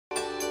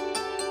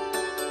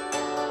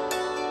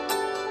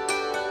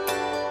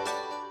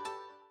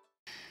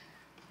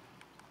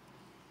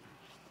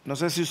No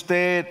sé si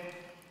usted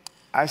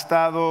ha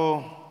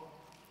estado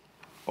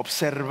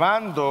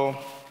observando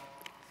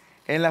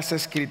en las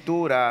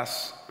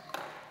Escrituras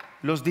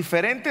los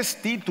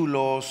diferentes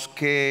títulos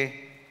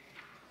que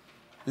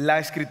la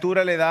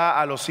Escritura le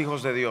da a los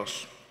hijos de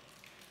Dios.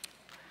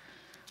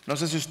 No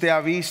sé si usted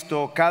ha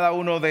visto cada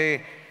uno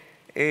de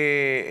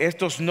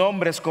estos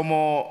nombres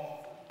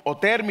o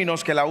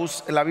términos que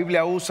la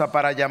Biblia usa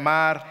para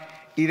llamar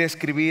y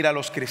describir a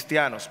los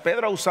cristianos.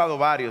 Pedro ha usado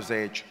varios,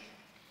 de hecho.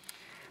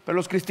 Pero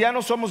los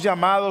cristianos somos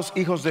llamados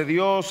hijos de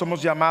Dios,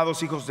 somos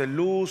llamados hijos de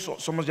luz,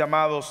 somos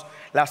llamados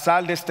la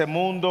sal de este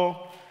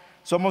mundo,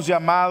 somos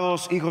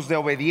llamados hijos de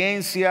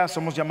obediencia,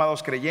 somos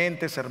llamados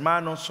creyentes,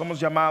 hermanos, somos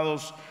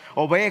llamados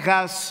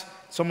ovejas,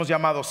 somos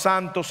llamados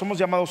santos, somos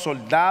llamados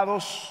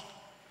soldados,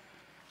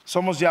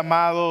 somos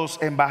llamados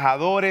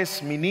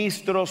embajadores,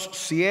 ministros,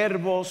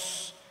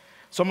 siervos,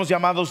 somos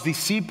llamados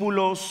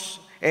discípulos,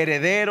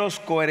 herederos,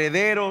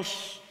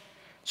 coherederos.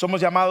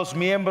 Somos llamados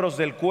miembros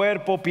del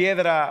cuerpo,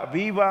 piedra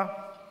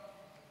viva.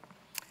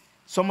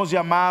 Somos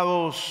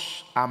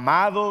llamados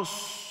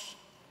amados,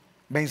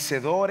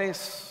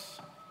 vencedores.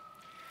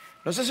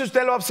 No sé si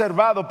usted lo ha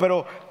observado,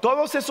 pero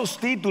todos esos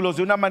títulos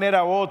de una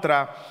manera u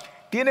otra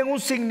tienen un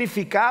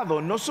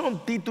significado. No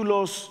son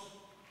títulos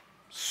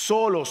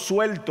solos,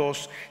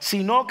 sueltos,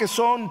 sino que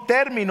son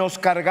términos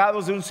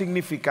cargados de un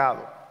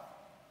significado.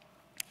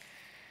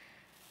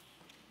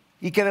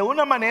 Y que de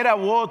una manera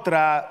u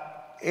otra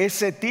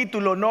ese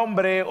título,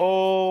 nombre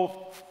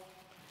o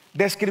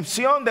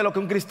descripción de lo que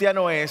un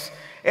cristiano es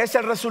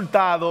el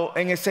resultado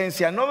en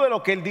esencia no de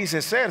lo que él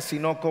dice ser,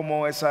 sino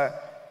cómo esa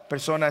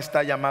persona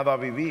está llamada a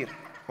vivir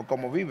o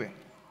cómo vive.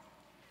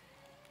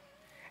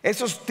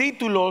 Esos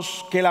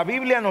títulos que la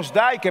Biblia nos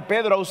da y que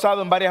Pedro ha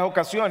usado en varias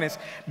ocasiones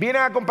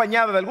vienen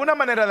acompañados de alguna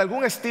manera de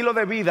algún estilo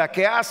de vida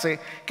que hace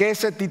que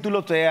ese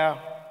título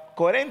sea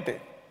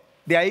coherente.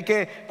 De ahí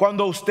que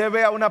cuando usted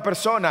ve a una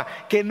persona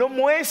que no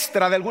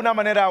muestra de alguna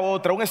manera u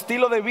otra un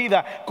estilo de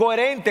vida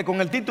coherente con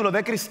el título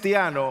de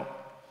cristiano,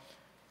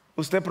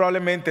 usted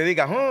probablemente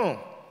diga,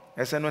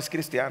 ese no es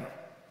cristiano.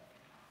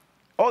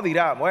 O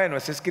dirá, bueno,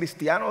 ese es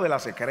cristiano de la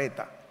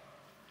secreta.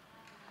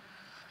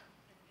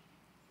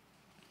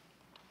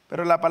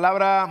 Pero la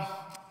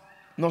palabra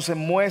nos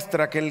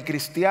muestra que el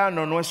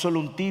cristiano no es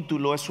solo un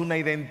título, es una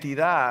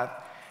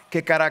identidad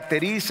que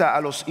caracteriza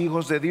a los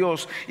hijos de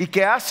Dios y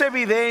que hace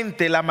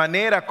evidente la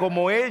manera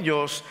como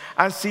ellos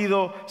han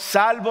sido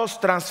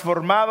salvos,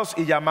 transformados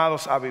y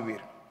llamados a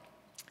vivir.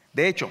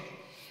 De hecho,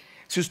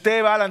 si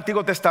usted va al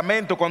Antiguo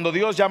Testamento, cuando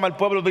Dios llama al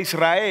pueblo de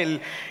Israel,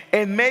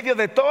 en medio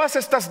de todas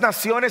estas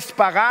naciones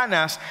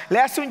paganas, le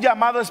hace un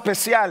llamado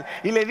especial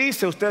y le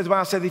dice, ustedes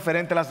van a ser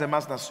diferentes a las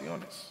demás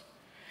naciones.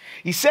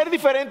 Y ser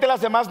diferente a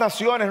las demás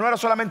naciones no era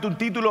solamente un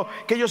título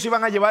que ellos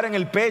iban a llevar en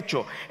el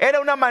pecho. Era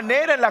una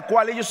manera en la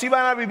cual ellos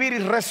iban a vivir y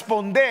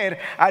responder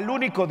al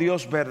único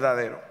Dios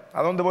verdadero.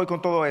 ¿A dónde voy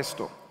con todo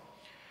esto?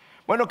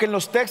 Bueno, que en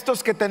los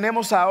textos que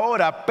tenemos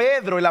ahora,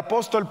 Pedro, el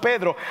apóstol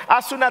Pedro,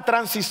 hace una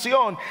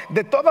transición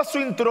de toda su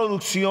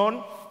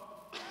introducción,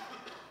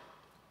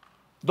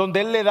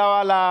 donde él le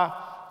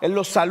daba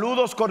los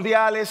saludos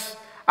cordiales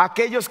a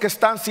aquellos que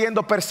están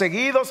siendo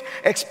perseguidos,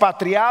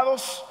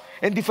 expatriados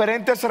en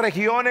diferentes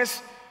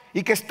regiones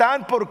y que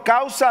están por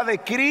causa de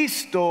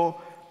Cristo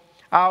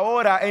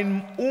ahora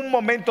en un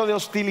momento de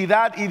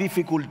hostilidad y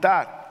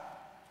dificultad.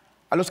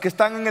 A los que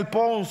están en el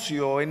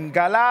Poncio, en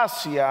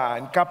Galacia,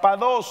 en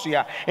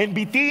Capadocia, en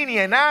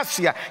Bitinia, en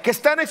Asia, que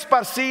están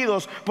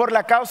esparcidos por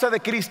la causa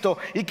de Cristo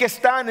y que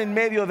están en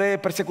medio de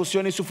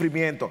persecución y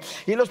sufrimiento.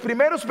 Y en los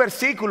primeros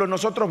versículos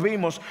nosotros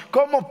vimos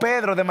cómo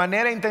Pedro de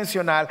manera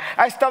intencional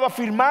ha estado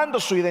afirmando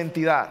su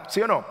identidad,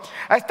 ¿sí o no?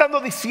 Ha estado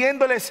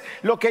diciéndoles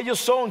lo que ellos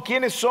son,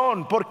 quiénes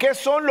son, por qué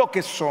son lo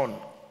que son.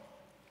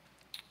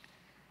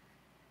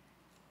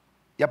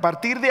 Y a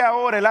partir de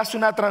ahora él hace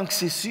una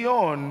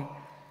transición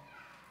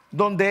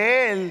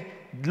donde él,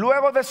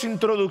 luego de su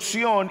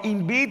introducción,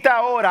 invita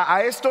ahora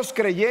a estos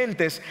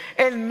creyentes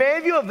en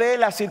medio de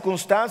las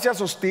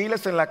circunstancias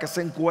hostiles en las que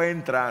se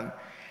encuentran,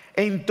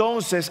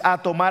 entonces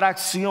a tomar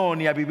acción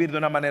y a vivir de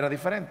una manera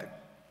diferente.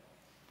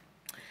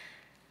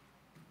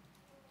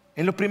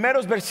 En los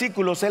primeros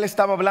versículos él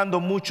estaba hablando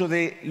mucho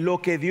de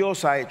lo que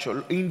Dios ha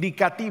hecho,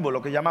 indicativo,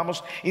 lo que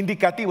llamamos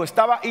indicativo.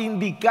 Estaba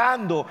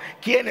indicando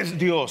quién es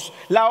Dios,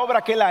 la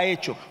obra que él ha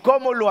hecho,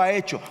 cómo lo ha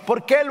hecho,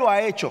 por qué lo ha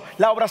hecho,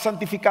 la obra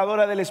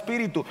santificadora del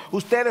Espíritu.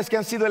 Ustedes que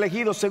han sido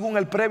elegidos según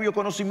el previo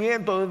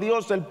conocimiento de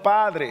Dios el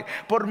Padre,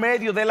 por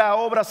medio de la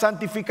obra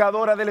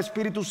santificadora del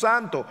Espíritu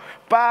Santo,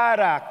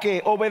 para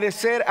que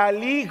obedecer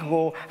al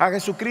Hijo, a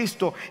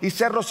Jesucristo, y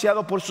ser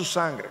rociado por su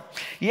sangre.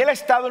 Y él ha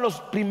estado en los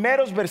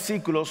primeros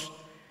versículos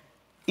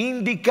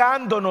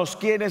indicándonos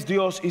quién es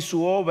Dios y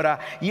su obra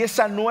y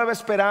esa nueva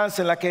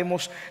esperanza en la que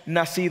hemos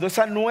nacido,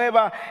 esa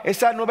nueva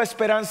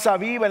esperanza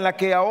viva en la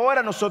que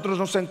ahora nosotros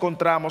nos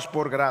encontramos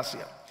por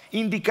gracia,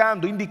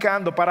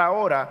 indicando para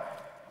ahora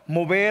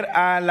mover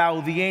a la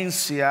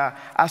audiencia,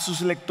 a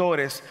sus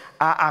lectores,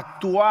 a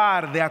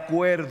actuar de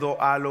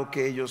acuerdo a lo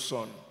que ellos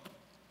son.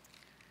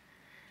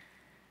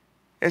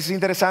 Es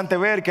interesante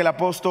ver que el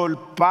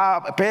apóstol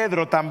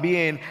Pedro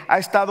también ha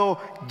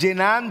estado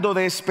llenando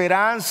de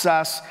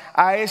esperanzas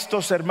a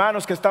estos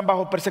hermanos que están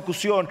bajo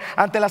persecución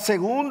ante la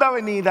segunda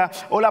venida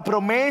o la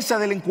promesa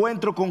del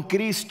encuentro con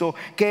Cristo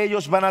que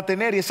ellos van a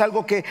tener. Y es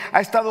algo que ha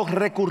estado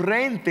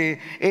recurrente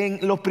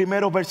en los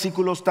primeros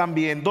versículos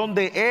también,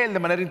 donde él de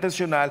manera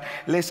intencional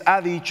les ha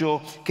dicho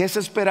que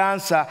esa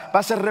esperanza va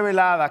a ser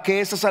revelada,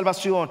 que esa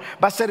salvación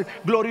va a ser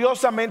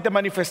gloriosamente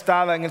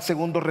manifestada en el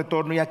segundo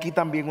retorno. Y aquí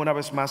también una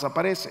vez más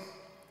aparece.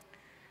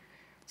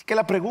 Así que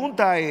la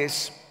pregunta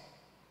es,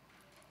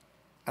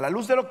 a la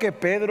luz de lo que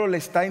Pedro le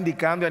está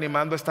indicando y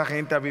animando a esta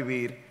gente a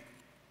vivir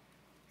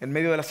en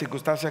medio de las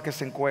circunstancias que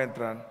se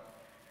encuentran,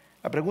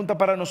 la pregunta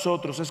para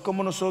nosotros es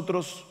cómo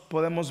nosotros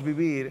podemos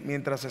vivir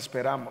mientras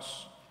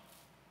esperamos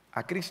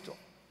a Cristo.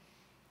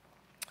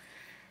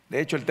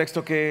 De hecho, el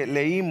texto que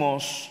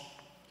leímos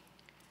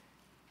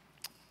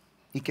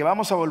y que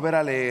vamos a volver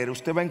a leer,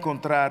 usted va a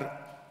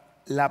encontrar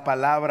la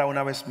palabra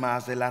una vez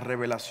más de la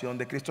revelación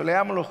de Cristo.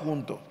 Leámoslo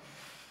juntos.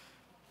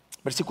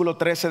 Versículo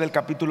 13 del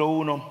capítulo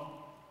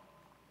 1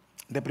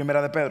 de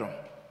Primera de Pedro.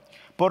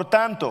 Por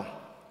tanto,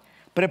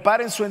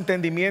 preparen su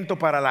entendimiento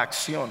para la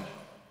acción.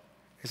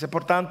 Ese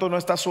por tanto no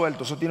está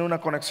suelto, eso tiene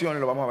una conexión y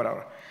lo vamos a ver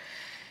ahora.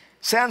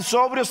 Sean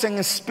sobrios en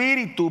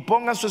espíritu,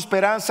 pongan su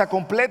esperanza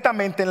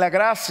completamente en la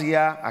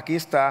gracia, aquí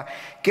está,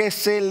 que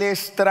se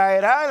les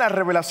traerá en la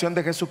revelación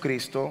de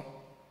Jesucristo.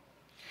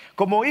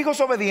 Como hijos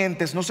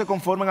obedientes, no se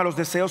conformen a los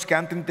deseos que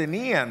antes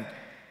tenían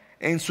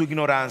en su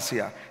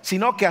ignorancia,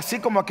 sino que así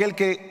como aquel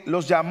que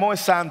los llamó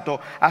es santo,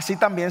 así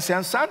también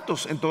sean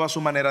santos en toda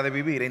su manera de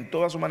vivir, en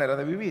toda su manera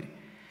de vivir.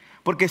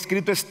 Porque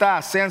escrito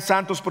está, sean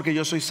santos porque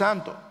yo soy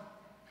santo.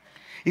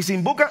 Y si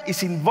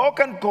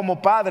invocan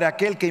como Padre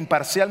aquel que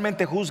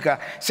imparcialmente juzga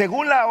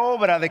según la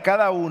obra de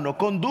cada uno,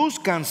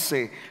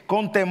 condúzcanse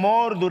con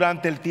temor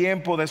durante el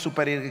tiempo de su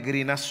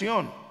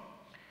peregrinación.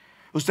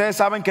 Ustedes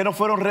saben que no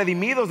fueron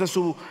redimidos de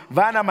su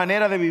vana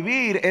manera de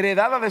vivir,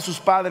 heredada de sus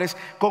padres,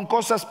 con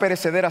cosas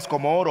perecederas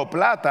como oro o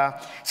plata,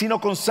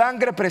 sino con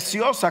sangre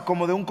preciosa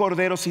como de un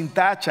cordero sin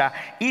tacha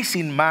y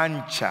sin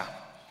mancha,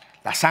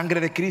 la sangre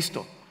de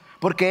Cristo.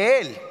 Porque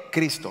Él,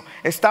 Cristo,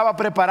 estaba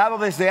preparado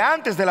desde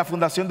antes de la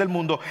fundación del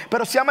mundo,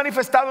 pero se ha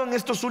manifestado en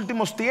estos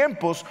últimos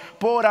tiempos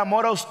por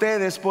amor a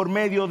ustedes, por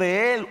medio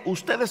de Él.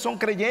 Ustedes son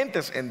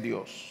creyentes en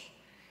Dios,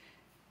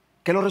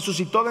 que lo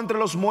resucitó de entre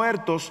los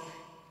muertos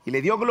y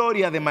le dio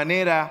gloria, de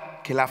manera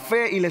que la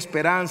fe y la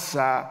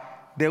esperanza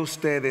de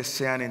ustedes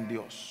sean en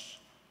Dios.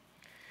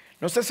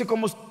 No sé si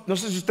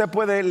usted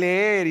puede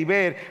leer y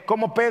ver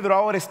cómo Pedro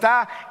ahora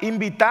está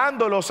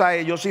invitándolos a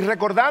ellos y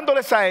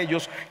recordándoles a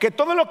ellos que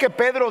todo lo que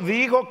Pedro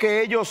dijo que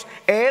ellos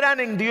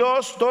eran en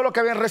Dios, todo lo que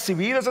habían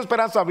recibido, esa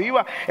esperanza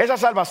viva, esa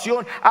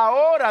salvación,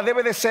 ahora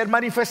debe de ser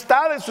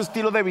manifestada en su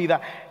estilo de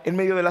vida en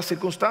medio de las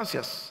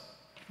circunstancias,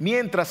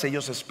 mientras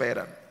ellos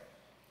esperan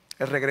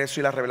el regreso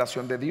y la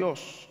revelación de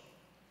Dios.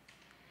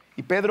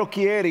 Y Pedro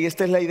quiere, y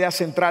esta es la idea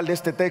central de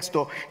este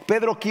texto,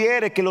 Pedro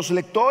quiere que los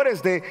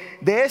lectores de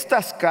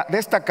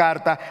esta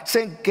carta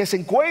que se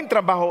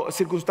encuentran bajo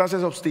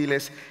circunstancias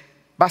hostiles,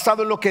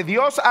 basado en lo que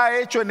Dios ha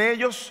hecho en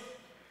ellos,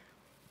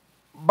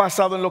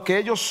 basado en lo que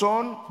ellos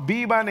son,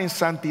 vivan en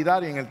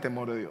santidad y en el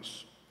temor de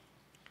Dios.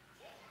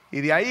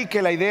 Y de ahí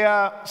que la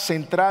idea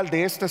central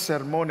de este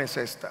sermón es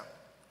esta: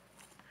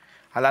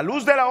 a la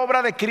luz de la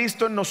obra de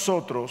Cristo en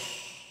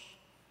nosotros,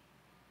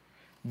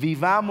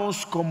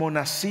 vivamos como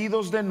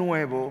nacidos de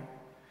nuevo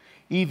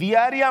y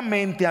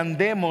diariamente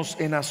andemos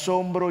en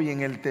asombro y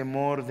en el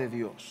temor de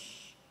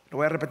Dios. Lo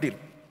voy a repetir.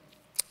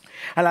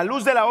 A la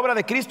luz de la obra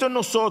de Cristo en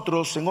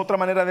nosotros, en otra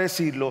manera de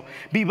decirlo,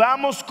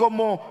 vivamos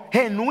como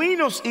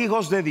genuinos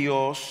hijos de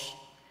Dios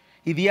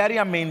y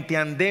diariamente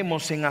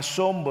andemos en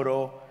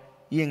asombro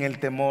y en el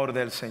temor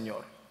del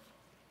Señor.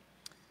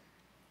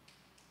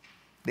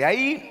 De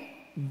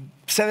ahí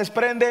se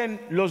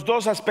desprenden los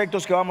dos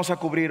aspectos que vamos a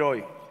cubrir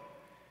hoy.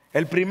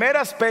 El primer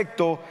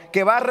aspecto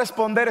que va a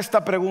responder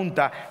esta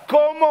pregunta: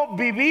 ¿cómo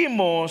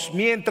vivimos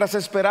mientras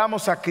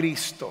esperamos a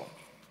Cristo?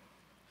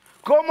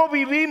 ¿Cómo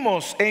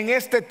vivimos en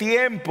este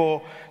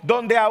tiempo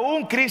donde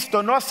aún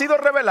Cristo no ha sido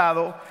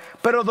revelado,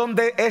 pero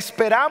donde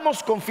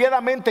esperamos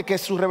confiadamente que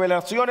su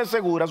revelación es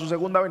segura, su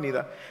segunda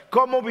venida?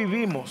 ¿Cómo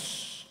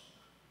vivimos,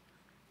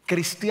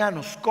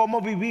 cristianos? ¿Cómo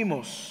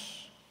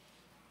vivimos?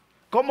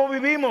 ¿Cómo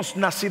vivimos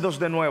nacidos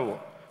de nuevo?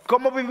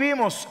 ¿Cómo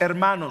vivimos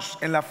hermanos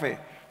en la fe?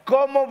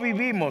 ¿Cómo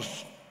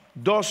vivimos?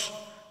 Dos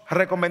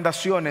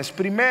recomendaciones.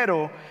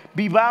 Primero,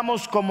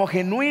 vivamos como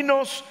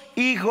genuinos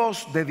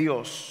hijos de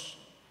Dios.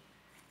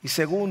 Y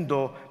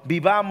segundo,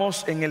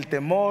 vivamos en el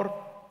temor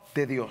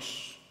de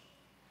Dios.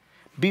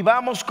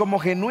 Vivamos como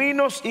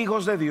genuinos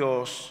hijos de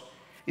Dios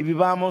y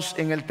vivamos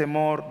en el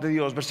temor de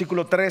Dios.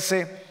 Versículo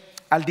 13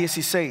 al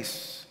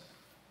 16.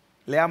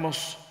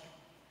 Leamos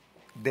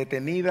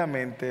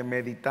detenidamente,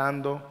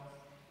 meditando,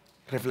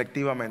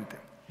 reflectivamente.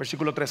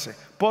 Versículo 13.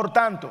 Por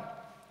tanto,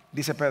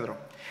 dice Pedro,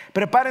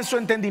 preparen su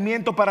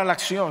entendimiento para la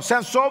acción,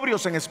 sean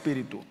sobrios en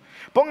espíritu,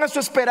 pongan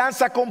su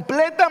esperanza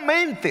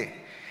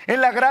completamente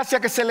en la gracia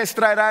que se les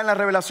traerá en la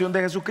revelación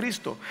de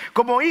Jesucristo.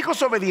 Como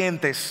hijos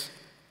obedientes,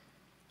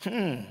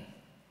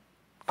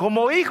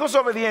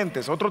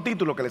 otro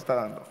título que le está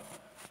dando.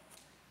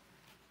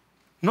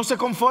 No se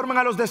conformen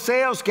a los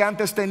deseos que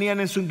antes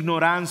tenían en su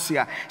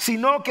ignorancia,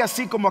 sino que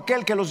así como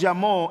aquel que los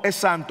llamó es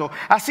santo,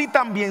 así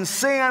también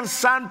sean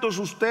santos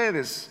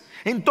ustedes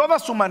en toda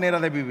su manera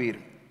de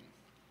vivir.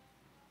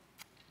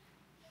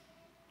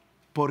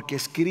 Porque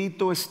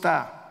escrito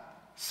está,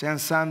 sean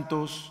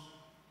santos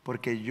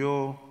porque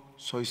yo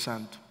soy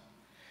santo.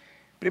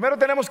 Primero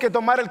tenemos que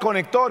tomar el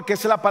conector, que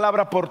es la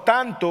palabra por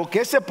tanto,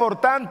 que ese por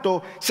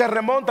tanto se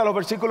remonta a los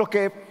versículos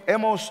que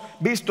hemos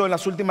visto en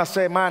las últimas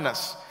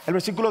semanas, el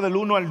versículo del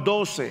 1 al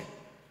 12.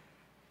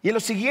 Y en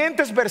los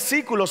siguientes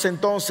versículos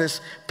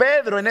entonces,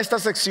 Pedro en esta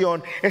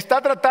sección está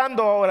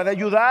tratando ahora de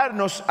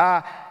ayudarnos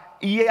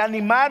y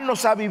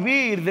animarnos a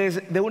vivir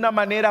de una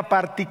manera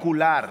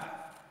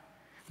particular,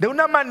 de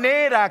una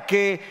manera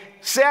que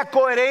sea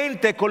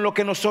coherente con lo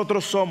que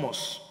nosotros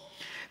somos,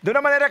 de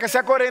una manera que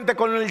sea coherente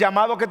con el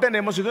llamado que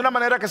tenemos y de una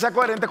manera que sea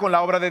coherente con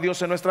la obra de Dios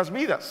en nuestras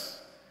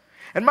vidas.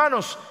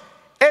 Hermanos,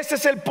 ese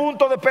es el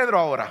punto de Pedro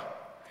ahora.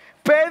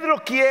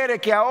 Pedro quiere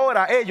que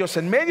ahora ellos,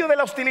 en medio de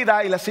la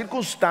hostilidad y las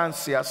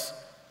circunstancias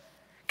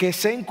que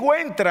se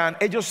encuentran,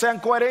 ellos sean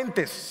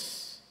coherentes.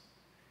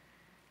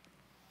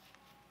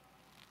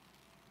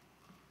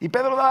 Y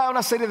Pedro da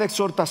una serie de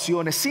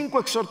exhortaciones, 5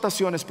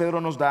 exhortaciones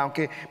Pedro nos da,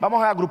 aunque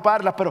vamos a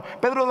agruparlas, pero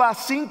Pedro da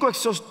 5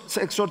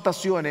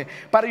 exhortaciones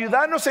para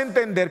ayudarnos a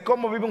entender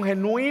cómo vive un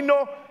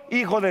genuino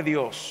hijo de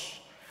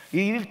Dios.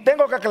 Y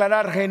tengo que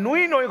aclarar,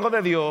 genuino hijo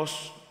de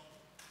Dios,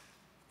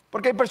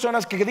 porque hay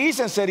personas que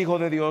dicen ser hijos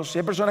de Dios y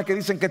hay personas que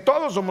dicen que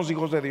todos somos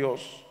hijos de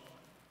Dios.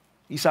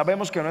 Y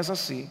sabemos que no es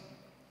así.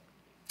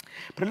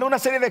 Pero hay una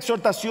serie de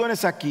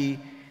exhortaciones aquí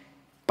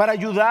para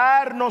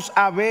ayudarnos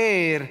a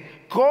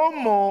ver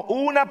cómo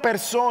una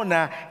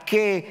persona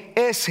que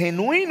es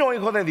genuino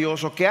hijo de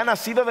Dios o que ha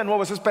nacido de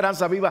nuevo, esa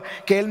esperanza viva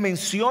que él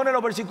menciona en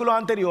los versículos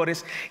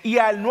anteriores, y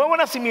al nuevo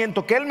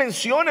nacimiento que él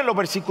menciona en los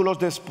versículos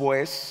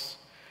después.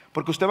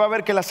 Porque usted va a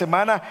ver que la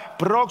semana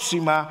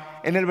próxima,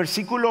 en el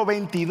versículo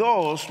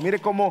 22, mire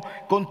cómo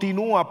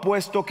continúa: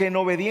 puesto que en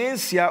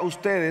obediencia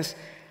ustedes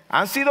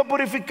han sido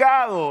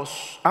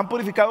purificados, han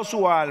purificado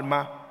su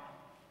alma,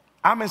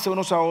 ámense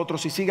unos a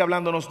otros. Y sigue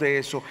hablándonos de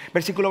eso.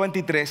 Versículo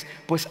 23,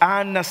 pues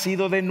han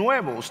nacido de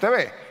nuevo. Usted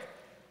ve,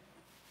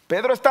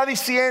 Pedro está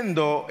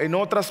diciendo, en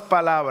otras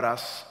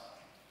palabras,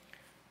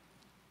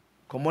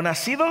 como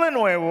nacidos de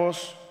nuevo,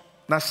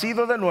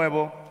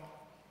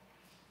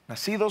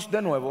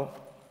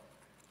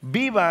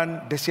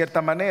 vivan de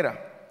cierta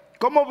manera.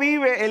 ¿Cómo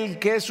vive el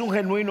que es un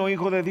genuino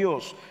hijo de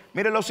Dios?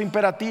 Mire los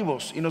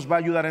imperativos y nos va a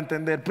ayudar a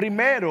entender.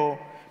 Primero,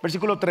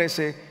 versículo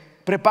 13,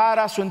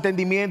 prepara su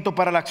entendimiento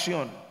para la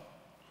acción.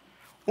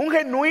 Un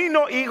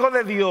genuino hijo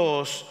de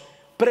Dios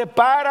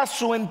prepara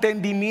su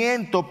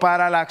entendimiento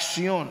para la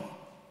acción.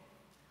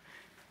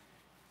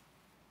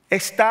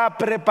 Está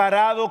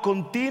preparado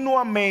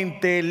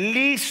continuamente,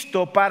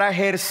 listo para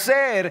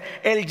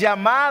ejercer el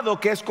llamado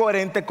que es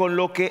coherente con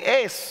lo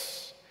que es.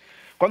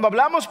 Cuando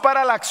hablamos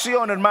para la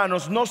acción,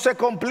 hermanos, no se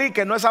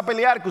complique, no es a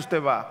pelear que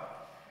usted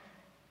va.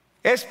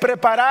 Es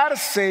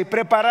prepararse,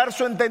 preparar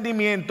su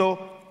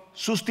entendimiento,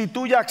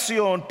 sustituye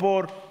acción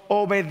por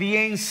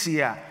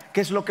obediencia,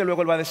 que es lo que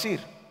luego él va a decir.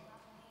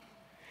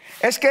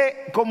 Es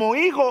que como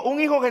hijo,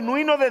 un hijo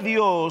genuino de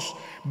Dios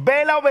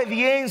ve la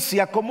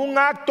obediencia como un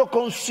acto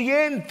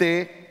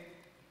consciente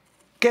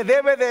que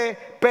debe de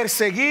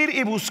perseguir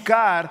y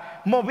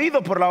buscar,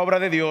 movido por la obra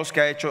de Dios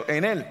que ha hecho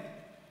en él.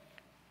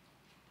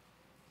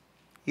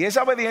 Y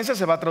esa obediencia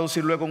se va a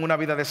traducir luego en una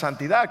vida de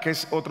santidad, que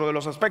es otro de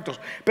los aspectos.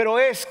 Pero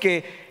es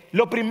que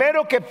lo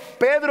primero que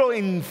Pedro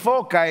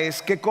enfoca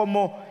es que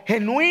como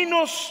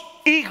genuinos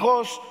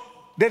hijos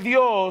de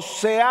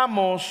Dios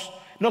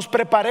nos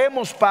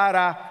preparemos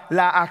para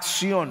la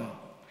acción,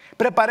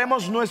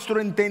 preparemos nuestro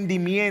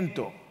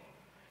entendimiento.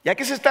 ¿Y a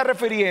qué se está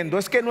refiriendo?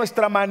 Es que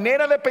nuestra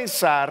manera de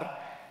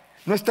pensar,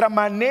 nuestra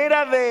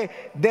manera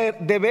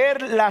de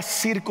ver las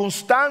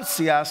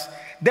circunstancias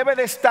debe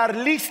de estar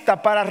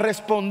lista para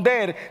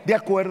responder de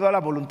acuerdo a la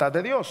voluntad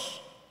de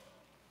Dios.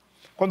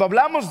 Cuando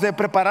hablamos de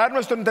preparar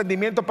nuestro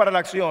entendimiento para la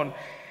acción,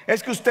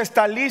 es que usted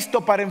está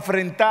listo para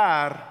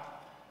enfrentar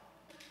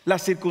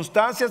las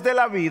circunstancias de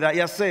la vida y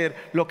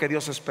hacer lo que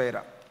Dios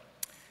espera.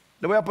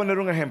 Le voy a poner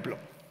un ejemplo.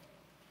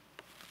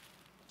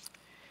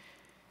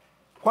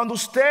 Cuando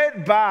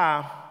usted va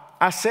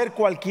a hacer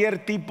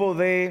cualquier tipo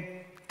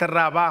de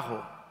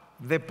trabajo,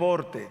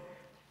 deporte,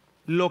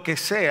 lo que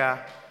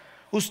sea,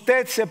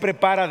 usted se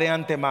prepara de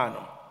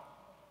antemano.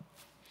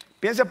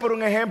 Piense por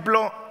un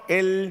ejemplo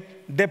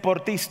el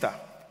deportista.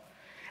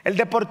 El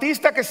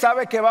deportista que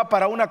sabe que va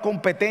para una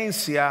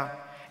competencia,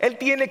 él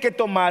tiene que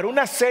tomar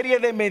una serie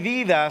de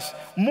medidas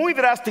muy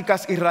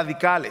drásticas y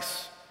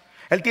radicales.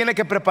 Él tiene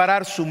que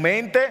preparar su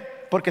mente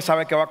porque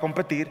sabe que va a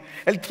competir.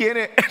 Él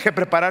tiene que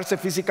prepararse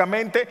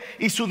físicamente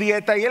y su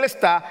dieta, y él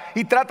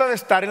trata de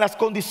estar en las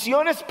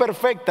condiciones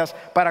perfectas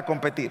para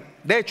competir.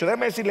 De hecho,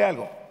 déjeme decirle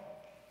algo.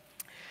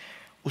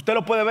 Usted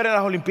lo puede ver en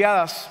las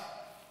Olimpiadas.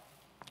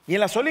 Y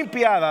en las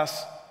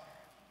Olimpiadas,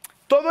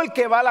 todo el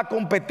que va a la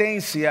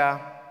competencia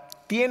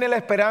tiene la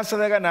esperanza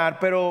de ganar,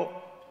 pero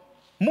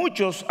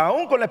muchos,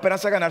 aún con la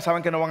esperanza de ganar,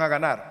 saben que no van a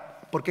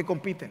ganar. ¿Por qué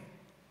compiten?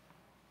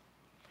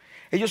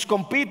 Ellos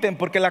compiten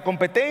porque la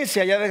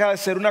competencia ya deja de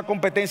ser una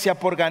competencia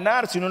por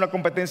ganar, sino una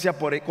competencia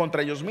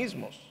contra ellos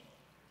mismos.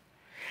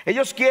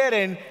 Ellos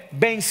quieren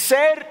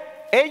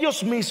vencer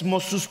ellos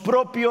mismos sus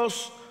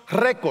propios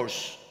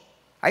récords.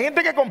 Hay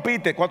gente que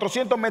compite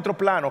 400 metros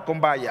plano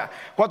con valla,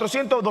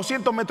 400,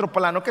 200 metros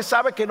plano, que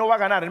sabe que no va a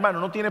ganar, hermano,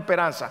 no tiene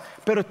esperanza,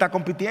 pero está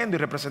compitiendo y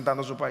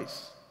representando a su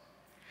país.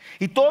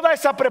 Y toda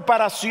esa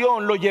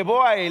preparación lo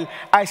llevó a él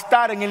a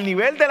estar en el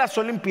nivel de las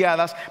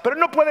Olimpiadas, pero él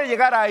no puede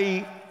llegar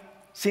ahí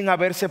sin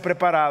haberse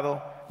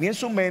preparado, ni en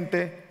su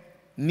mente,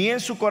 ni en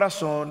su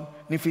corazón,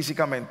 ni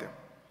físicamente.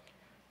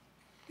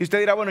 Y usted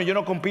dirá, bueno, yo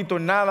no compito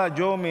en nada,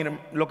 yo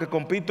lo que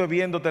compito es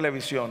viendo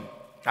televisión.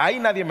 Ahí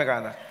nadie me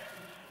gana.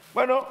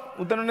 Bueno,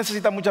 usted no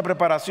necesita mucha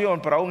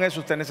preparación, pero aún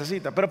eso usted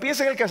necesita. Pero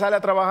piense en el que sale a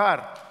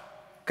trabajar,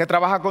 que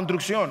trabaja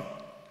construcción.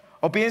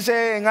 O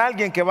piense en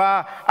alguien que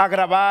va a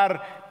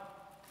grabar,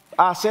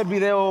 a hacer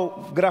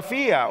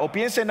videografía. O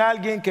piense en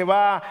alguien que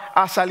va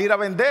a salir a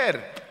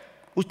vender.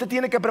 Usted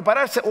tiene que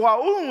prepararse. O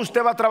aún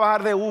usted va a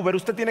trabajar de Uber,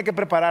 usted tiene que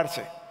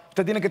prepararse.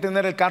 Usted tiene que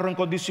tener el carro en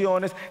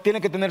condiciones, tiene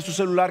que tener su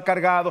celular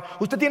cargado.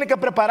 Usted tiene que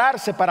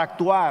prepararse para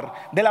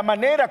actuar de la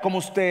manera como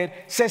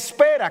usted se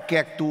espera que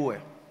actúe.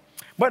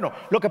 Bueno,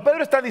 lo que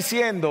Pedro está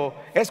diciendo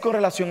es con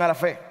relación a la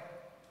fe.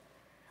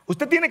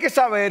 Usted tiene que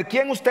saber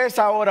quién usted es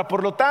ahora.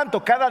 Por lo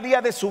tanto, cada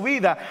día de su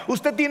vida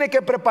usted tiene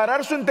que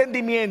preparar su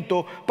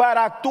entendimiento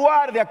para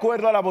actuar de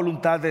acuerdo a la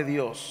voluntad de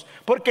Dios.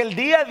 Porque el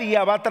día a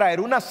día va a traer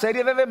una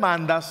serie de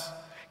demandas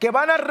que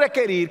van a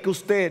requerir que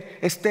usted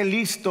esté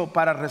listo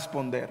para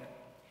responder.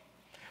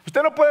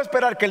 Usted no puede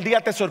esperar que el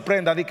día te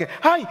sorprenda. Diga,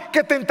 ¡ay,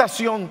 qué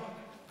tentación!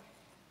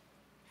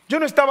 Yo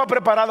no estaba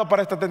preparado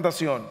para esta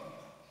tentación.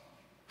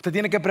 Usted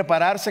tiene que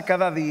prepararse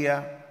cada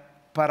día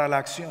para la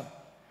acción.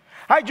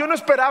 Ay, yo no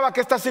esperaba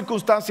que esta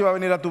circunstancia iba a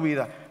venir a tu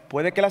vida.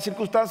 Puede que la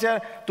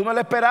circunstancia tú no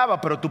la esperabas,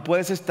 pero tú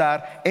puedes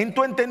estar en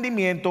tu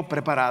entendimiento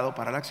preparado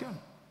para la acción.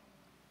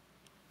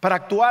 Para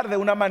actuar de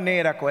una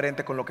manera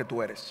coherente con lo que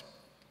tú eres.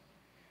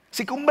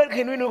 Así que un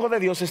genuino hijo de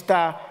Dios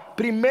está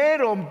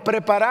primero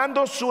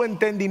preparando su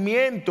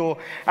entendimiento,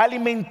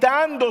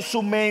 alimentando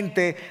su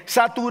mente,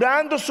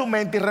 saturando su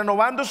mente y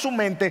renovando su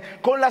mente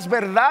con las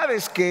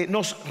verdades que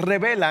nos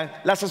revelan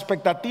las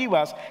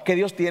expectativas que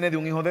Dios tiene de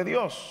un hijo de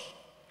Dios.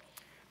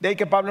 De ahí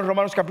que Pablo en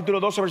Romanos capítulo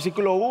 12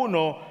 versículo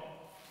 1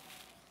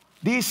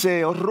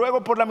 dice: os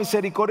ruego por la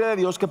misericordia de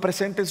Dios que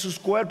presenten sus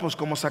cuerpos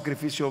como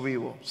sacrificio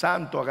vivo,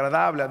 santo,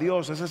 agradable a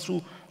Dios. Ese es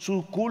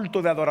su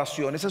culto de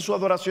adoración, esa es su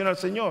adoración al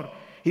Señor.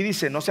 Y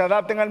dice, no se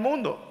adapten al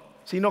mundo,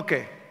 sino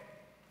que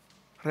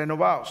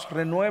renovaos,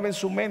 renueven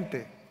su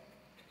mente,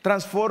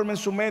 transformen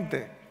su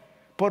mente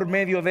por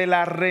medio de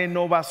la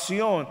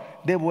renovación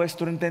de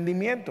vuestro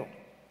entendimiento.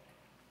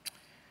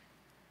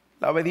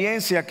 La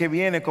obediencia que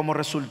viene como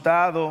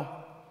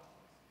resultado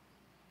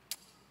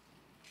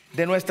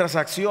de nuestras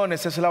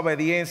acciones es la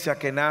obediencia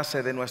que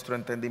nace de nuestro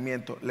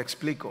entendimiento. Le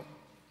explico.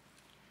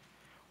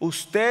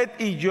 Usted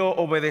y yo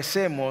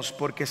obedecemos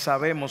porque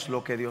sabemos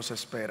lo que Dios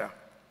espera.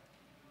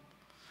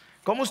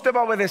 ¿Cómo usted va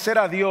a obedecer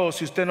a Dios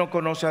si usted no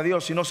conoce a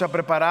Dios, si no se ha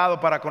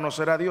preparado para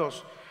conocer a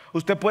Dios?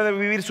 Usted puede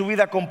vivir su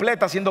vida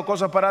completa haciendo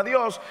cosas para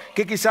Dios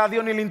que quizá a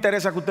Dios ni le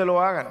interesa que usted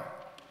lo hagan.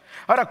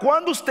 Ahora,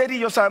 ¿cuándo usted y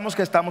yo sabemos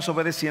que estamos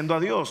obedeciendo a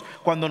Dios?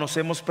 Cuando nos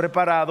hemos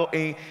preparado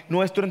en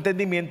nuestro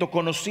entendimiento,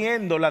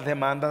 conociendo las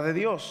demandas de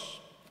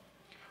Dios.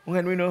 Un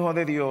genuino hijo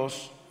de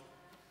Dios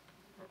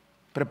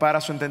prepara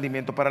su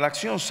entendimiento para la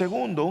acción.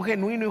 Segundo, un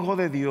genuino hijo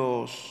de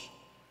Dios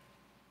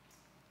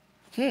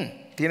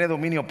tiene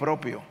dominio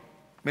propio.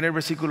 Mira el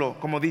versículo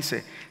como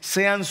dice: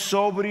 sean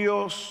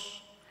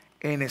sobrios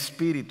en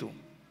espíritu.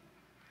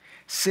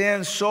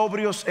 Sean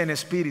sobrios en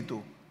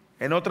espíritu.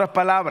 En otras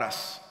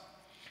palabras,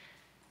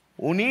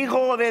 un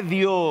hijo de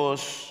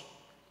Dios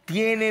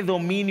tiene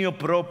dominio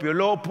propio.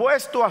 Lo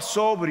opuesto a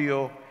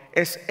sobrio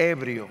es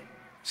ebrio,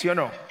 ¿sí o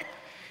no?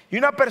 Y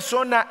una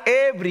persona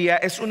ebria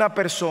es una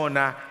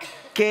persona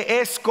que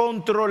es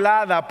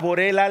controlada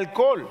por el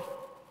alcohol.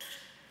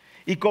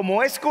 Y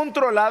como es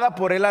controlada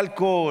por el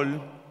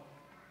alcohol,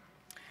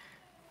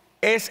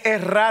 es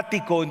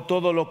errático en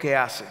todo lo que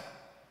hace.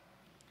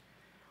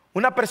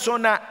 Una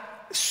persona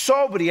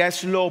sobria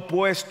es lo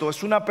opuesto,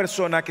 es una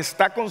persona que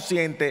está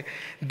consciente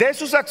de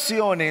sus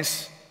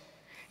acciones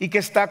y que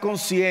está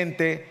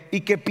consciente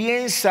y que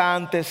piensa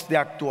antes de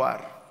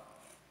actuar.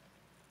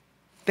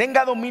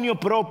 Tenga dominio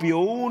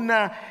propio.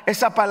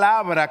 Esa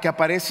palabra que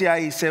aparece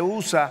ahí se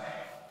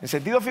usa en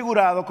sentido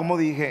figurado, como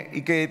dije,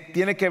 y que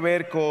tiene que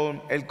ver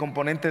con el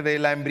componente de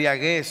la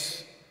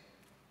embriaguez.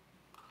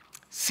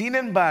 Sin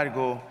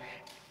embargo,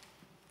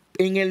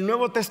 en el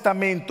Nuevo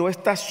Testamento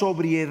esta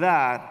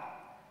sobriedad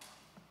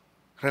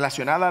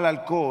relacionada al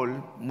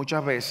alcohol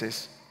muchas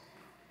veces,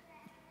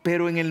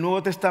 pero en el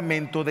Nuevo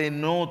Testamento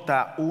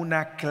denota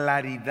una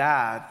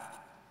claridad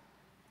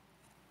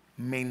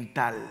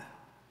mental.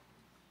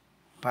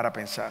 para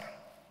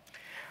pensar.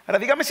 Ahora,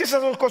 dígame si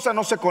esas dos cosas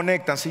no se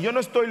conectan. Si yo no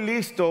estoy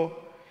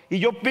listo y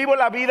yo vivo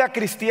la vida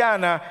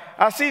cristiana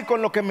así,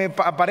 con lo que me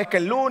aparezca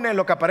el lunes,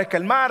 lo que aparezca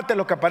el martes,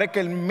 lo que aparezca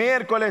el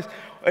miércoles,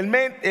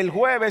 el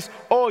jueves,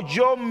 o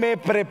yo me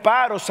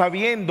preparo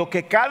sabiendo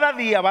que cada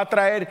día va a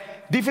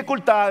traer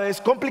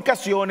dificultades,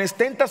 complicaciones,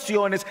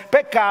 tentaciones,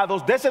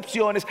 pecados,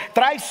 decepciones,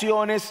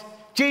 traiciones,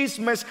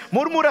 chismes,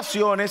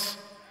 murmuraciones,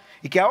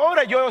 y que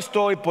ahora yo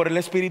estoy por el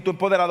Espíritu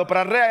empoderado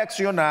para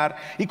reaccionar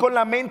y con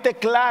la mente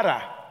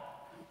clara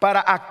para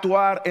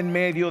actuar en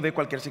medio de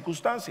cualquier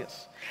circunstancia.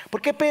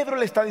 ¿Por qué Pedro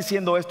le está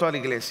diciendo esto a la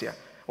iglesia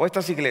o a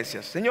estas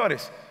iglesias?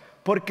 Señores,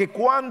 porque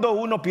cuando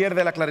uno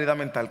pierde la claridad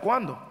mental,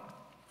 ¿cuándo?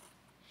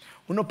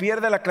 Uno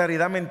pierde la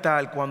claridad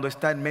mental cuando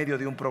está en medio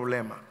de un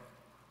problema.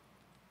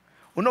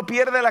 Uno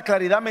pierde la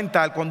claridad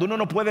mental cuando uno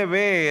no puede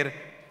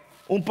ver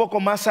un poco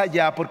más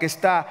allá porque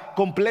está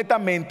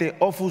completamente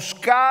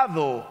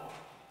ofuscado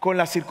con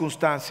las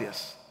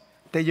circunstancias.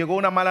 Te llegó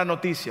una mala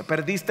noticia,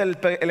 perdiste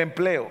el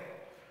empleo,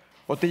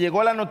 o te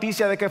llegó la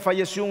noticia de que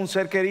falleció un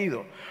ser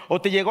querido, o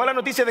te llegó la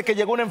noticia de que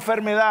llegó una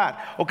enfermedad,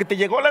 o que te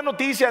llegó la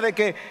noticia de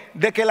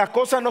que las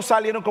cosas no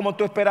salieron como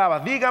tú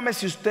esperabas. Dígame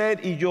si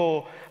usted y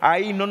yo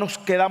ahí no nos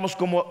quedamos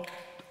como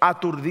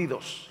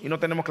aturdidos y no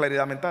tenemos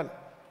claridad mental.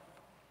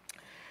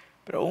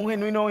 Pero un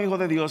genuino hijo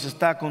de Dios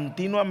está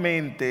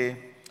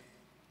continuamente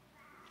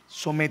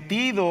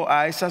sometido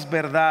a esas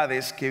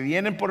verdades que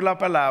vienen por la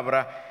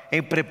palabra,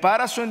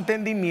 prepara su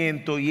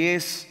entendimiento y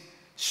es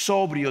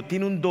sobrio,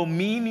 tiene un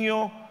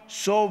dominio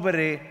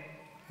sobre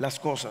las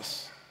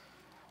cosas,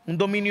 un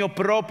dominio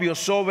propio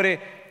sobre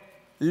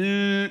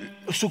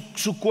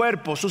su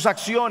cuerpo, sus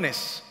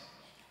acciones,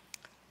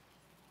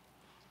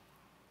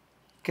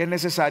 que es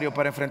necesario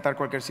para enfrentar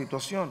cualquier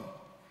situación.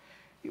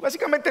 Y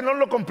básicamente no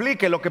lo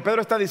complique lo que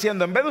Pedro está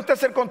diciendo. En vez de usted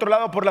ser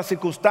controlado por las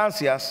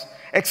circunstancias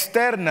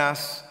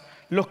externas,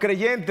 los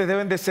creyentes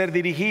deben de ser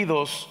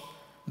dirigidos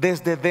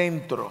desde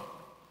dentro.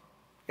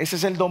 Ese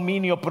es el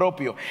dominio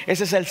propio,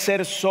 ese es el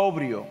ser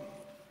sobrio.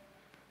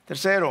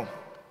 Tercero,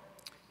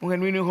 un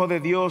genuino hijo de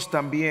Dios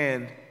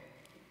también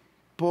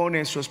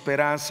pone su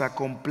esperanza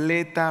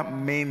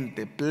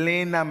completamente,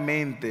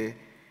 plenamente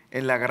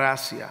en la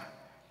gracia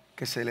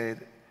que se le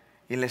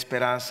y en la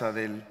esperanza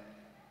del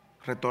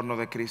retorno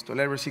de Cristo.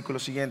 Lee el versículo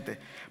siguiente.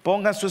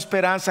 Pongan su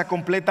esperanza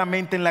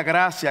completamente en la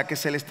gracia que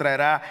se les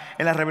traerá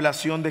en la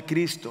revelación de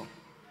Cristo.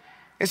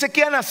 Ese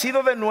que ha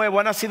nacido de nuevo,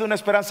 ha nacido una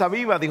esperanza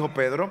viva, dijo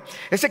Pedro.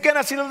 Ese que ha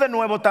nacido de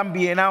nuevo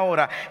también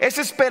ahora,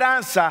 esa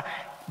esperanza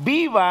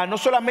viva no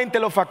solamente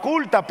lo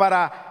faculta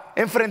para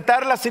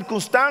enfrentar las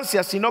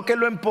circunstancias, sino que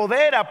lo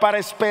empodera para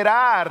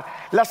esperar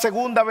la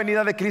segunda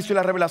venida de Cristo y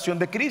la revelación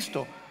de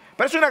Cristo.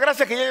 Pero es una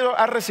gracia que ya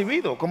ha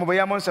recibido, como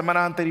veíamos en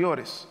semanas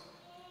anteriores.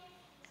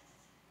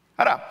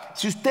 Ahora,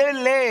 si usted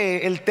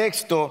lee el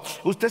texto,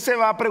 usted se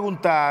va a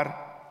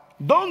preguntar,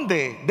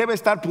 ¿dónde debe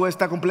estar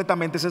puesta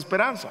completamente esa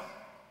esperanza?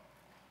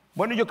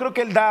 Bueno, yo creo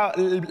que él da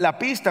la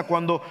pista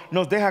cuando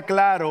nos deja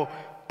claro: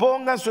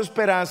 pongan su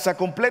esperanza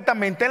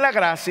completamente en la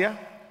gracia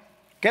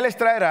que les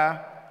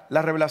traerá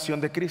la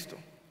revelación de Cristo.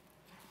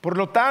 Por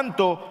lo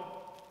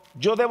tanto,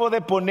 yo debo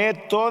de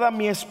poner toda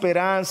mi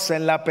esperanza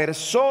en la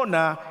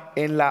persona,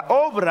 en la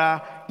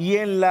obra y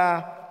en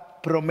la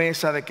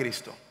promesa de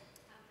Cristo.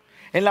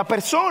 En la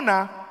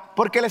persona,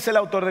 porque Él es el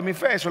autor de mi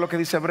fe, eso es lo que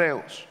dice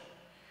Hebreos.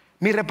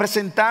 Mi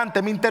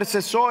representante, mi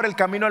intercesor, el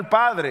camino al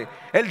Padre,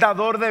 el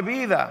dador de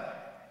vida,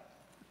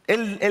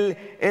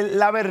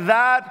 la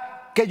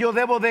verdad que yo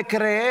debo de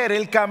creer,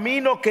 el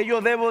camino que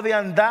yo debo de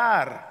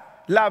andar,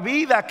 la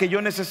vida que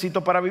yo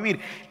necesito para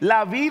vivir,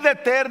 la vida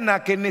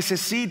eterna que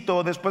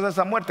necesito después de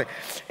esa muerte.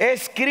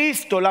 Es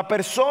Cristo, la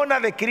persona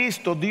de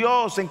Cristo,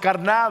 Dios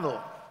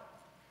encarnado.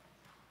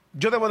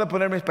 Yo debo de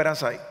poner mi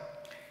esperanza ahí.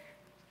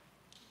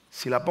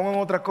 Si la pongo en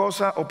otra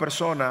cosa o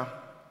persona,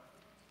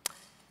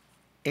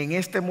 en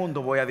este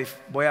mundo voy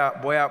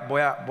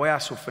a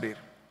sufrir.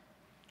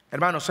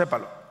 Hermano,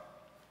 sépalo.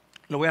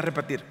 Lo voy a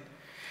repetir.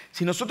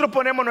 Si nosotros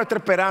ponemos nuestra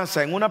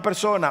esperanza en una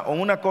persona o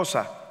en una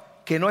cosa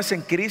que no es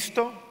en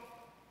Cristo,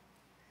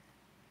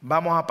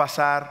 vamos a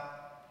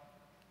pasar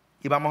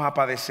y vamos a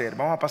padecer.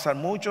 Vamos a pasar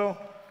mucho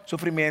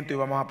sufrimiento y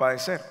vamos a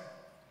padecer.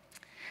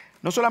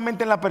 No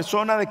solamente en la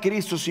persona de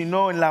Cristo,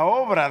 sino en la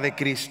obra de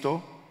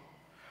Cristo.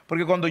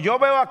 Porque cuando yo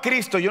veo a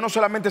Cristo, yo no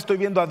solamente estoy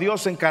viendo a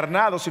Dios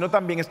encarnado, sino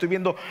también estoy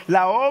viendo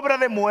la obra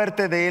de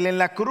muerte de Él en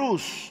la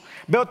cruz.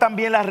 Veo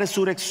también la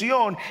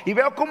resurrección y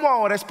veo cómo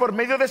ahora es por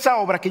medio de esa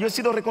obra que yo he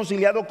sido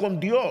reconciliado con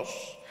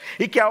Dios.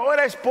 Y que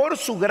ahora es por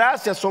su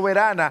gracia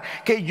soberana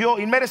que yo,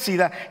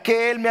 inmerecida,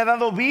 que Él me ha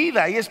dado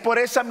vida. Y es por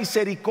esa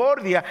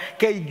misericordia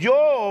que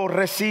yo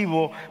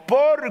recibo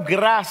por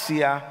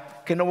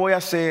gracia que no voy a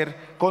ser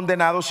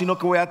condenado, sino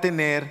que voy a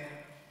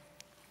tener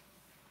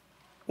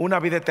una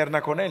vida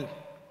eterna con Él.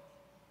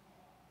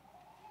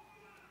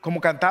 Como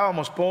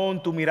cantábamos,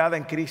 pon tu mirada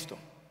en Cristo.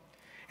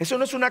 Eso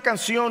no es una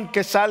canción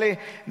que sale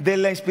de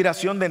la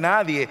inspiración de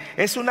nadie.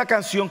 Es una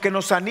canción que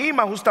nos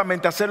anima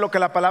justamente a hacer lo que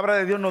la palabra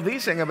de Dios nos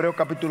dice en Hebreos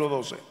capítulo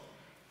 12,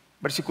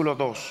 versículos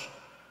 2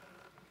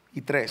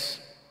 y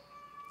 3.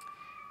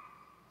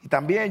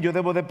 También yo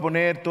debo de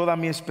poner toda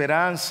mi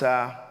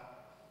esperanza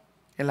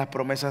en las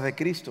promesas de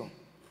Cristo.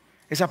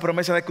 Esa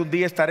promesa de que un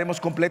día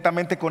estaremos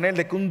completamente con Él,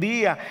 de que un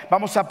día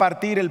vamos a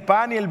partir el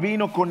pan y el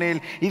vino con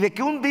Él, y de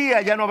que un día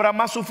ya no habrá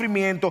más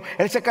sufrimiento,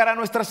 Él secará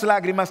nuestras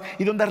lágrimas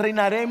y donde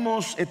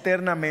reinaremos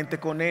eternamente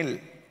con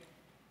Él.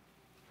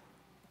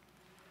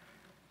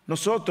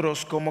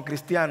 Nosotros como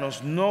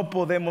cristianos no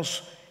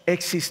podemos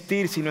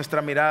existir si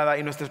nuestra mirada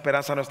y nuestra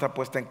esperanza no está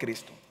puesta en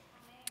Cristo.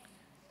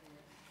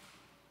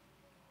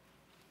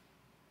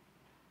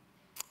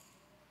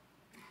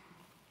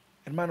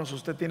 Hermanos,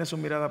 usted tiene su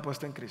mirada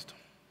puesta en Cristo.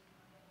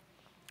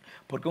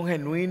 Porque un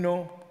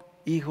genuino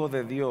hijo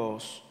de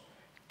Dios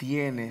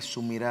tiene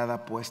su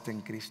mirada puesta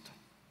en Cristo.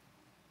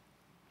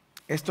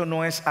 Esto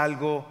no es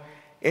algo,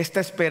 esta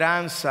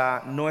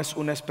esperanza no es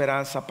una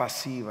esperanza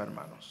pasiva,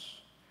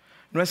 hermanos.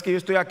 No es que yo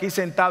estoy aquí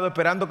sentado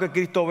esperando que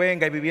Cristo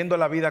venga y viviendo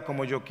la vida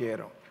como yo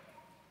quiero.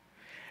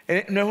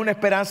 No es una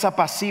esperanza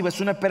pasiva, es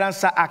una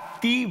esperanza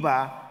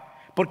activa,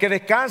 porque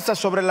descansa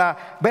sobre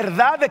la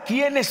verdad de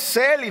quién es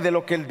Él y de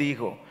lo que Él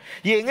dijo.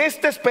 Y en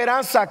esta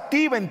esperanza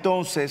activa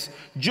entonces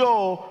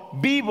yo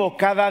vivo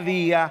cada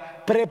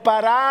día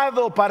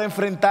preparado para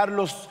enfrentar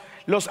los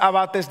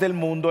abates del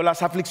mundo,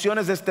 las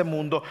aflicciones de este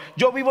mundo.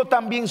 Yo vivo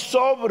también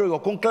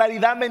sobrio, con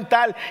claridad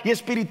mental y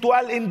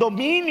espiritual, en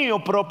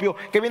dominio propio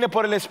que viene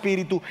por el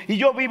Espíritu. Y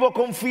yo vivo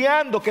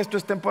confiando que esto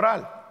es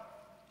temporal.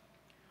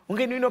 Un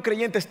genuino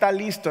creyente está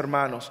listo,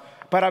 hermanos,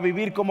 para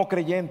vivir como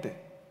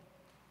creyente.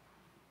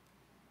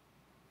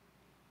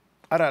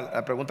 Ahora,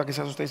 la pregunta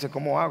quizás usted dice,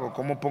 ¿cómo hago?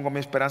 ¿Cómo pongo mi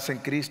esperanza en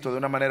Cristo de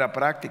una manera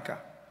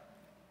práctica?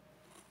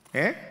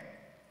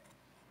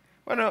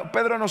 Bueno,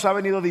 Pedro nos ha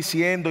venido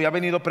diciendo y ha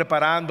venido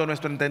preparando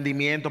nuestro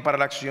entendimiento para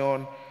la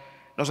acción.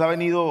 Nos ha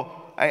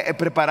venido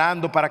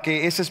preparando para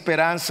que esa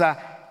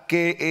esperanza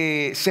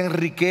que se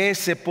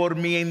enriquece por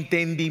mi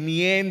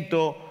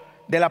entendimiento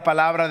de la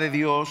palabra de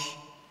Dios.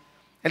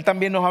 Él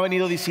también nos ha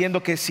venido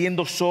diciendo que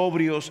siendo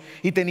sobrios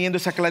y teniendo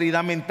esa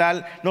claridad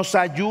mental nos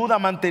ayuda a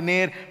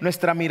mantener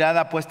nuestra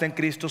mirada puesta en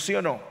Cristo, ¿sí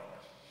o no?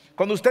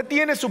 Cuando usted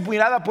tiene su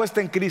mirada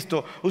puesta en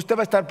Cristo, usted va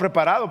a estar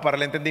preparado para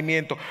el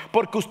entendimiento,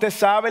 porque usted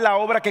sabe la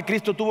obra que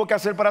Cristo tuvo que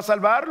hacer para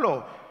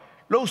salvarlo.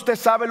 Usted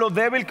sabe lo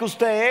débil que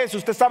usted es,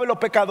 usted sabe lo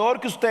pecador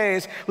que usted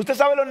es, usted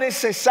sabe lo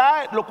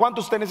necesario, lo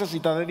cuánto usted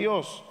necesita de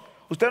Dios.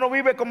 Usted no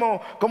vive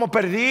como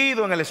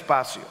perdido en el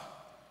espacio,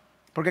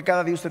 porque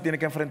cada día usted tiene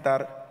que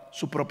enfrentar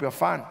su propio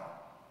afán.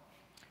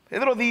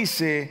 Pedro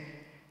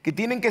dice que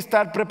tienen que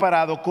estar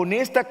preparados con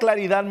esta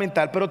claridad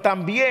mental, pero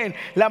también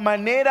la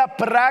manera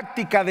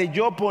práctica de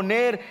yo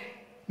poner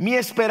mi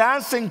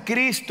esperanza en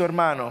Cristo,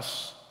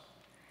 hermanos,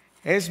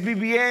 es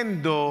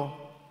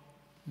viviendo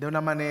de una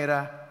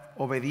manera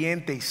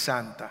obediente y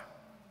santa.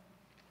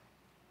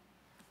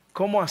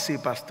 ¿Cómo así,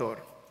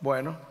 pastor?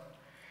 Bueno,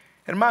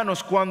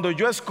 hermanos, cuando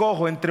yo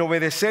escojo entre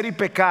obedecer y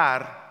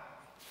pecar,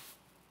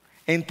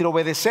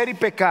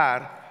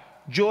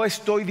 yo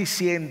estoy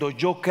diciendo,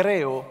 yo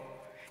creo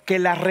que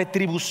la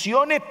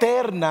retribución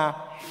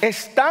eterna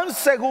es tan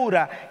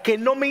segura que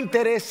no me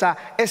interesa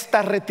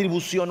esta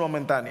retribución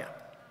momentánea.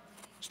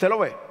 ¿Usted lo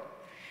ve?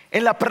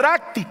 En la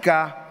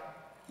práctica,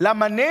 la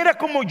manera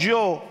como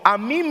yo a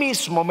mí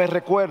mismo me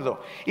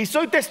recuerdo y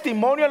soy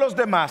testimonio a los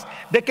demás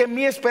de que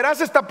mi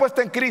esperanza está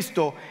puesta en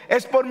Cristo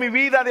es por mi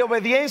vida de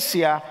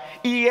obediencia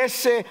y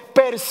ese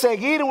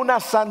perseguir una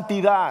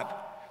santidad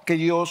que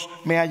Dios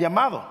me ha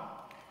llamado.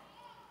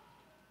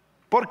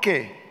 ¿Por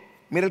qué?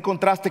 Mira el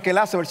contraste que él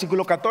hace,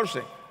 versículo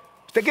 14.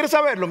 ¿Usted quiere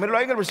saberlo? Míralo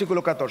ahí en el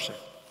versículo 14.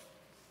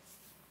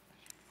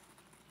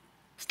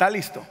 ¿Está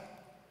listo?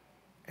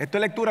 Esto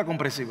es lectura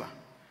comprensiva.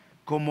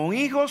 Como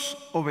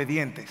hijos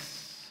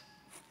obedientes,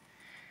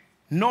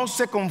 no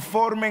se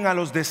conformen a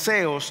los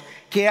deseos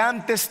que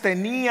antes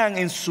tenían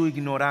en su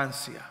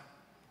ignorancia,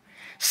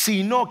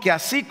 sino que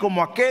así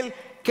como aquel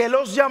que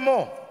los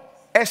llamó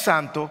es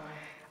santo,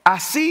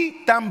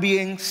 así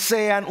también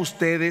sean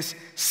ustedes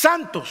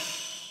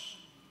santos.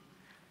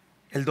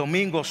 El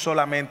domingo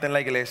solamente en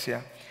la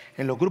iglesia,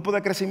 en los grupos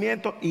de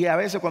crecimiento y a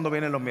veces cuando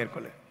vienen los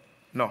miércoles.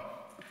 No,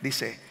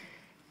 dice,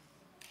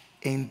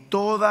 en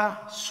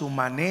toda su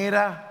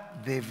manera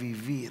de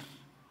vivir.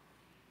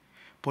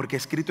 Porque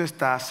escrito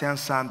está, sean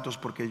santos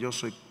porque yo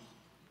soy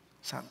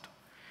santo.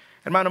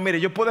 Hermano, mire,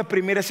 yo puedo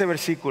exprimir ese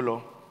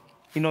versículo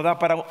y nos da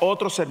para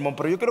otro sermón,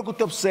 pero yo quiero que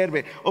usted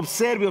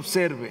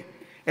observe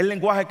el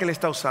lenguaje que le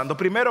está usando.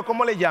 Primero,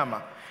 ¿cómo le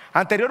llama?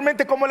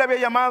 Anteriormente, ¿cómo le había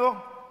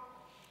llamado?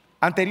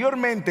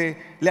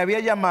 Anteriormente le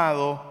había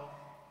llamado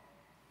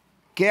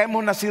que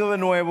hemos nacido de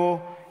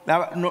nuevo,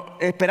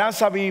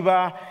 esperanza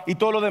viva y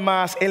todo lo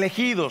demás,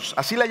 elegidos.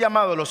 Así le ha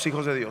llamado a los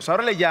hijos de Dios.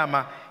 Ahora le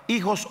llama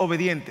hijos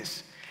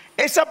obedientes.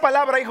 Esa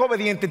palabra hijo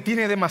obediente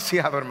tiene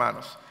demasiado,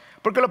 hermanos,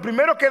 porque lo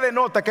primero que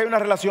denota que hay una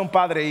relación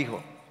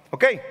padre-hijo.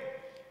 ¿Ok?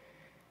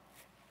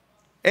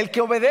 El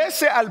que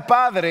obedece al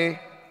Padre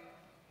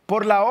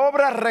por la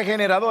obra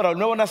regeneradora, el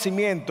nuevo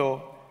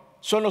nacimiento,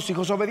 son los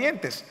hijos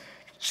obedientes.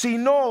 Si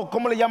no,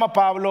 ¿cómo le llama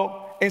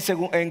Pablo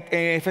en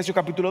Efesios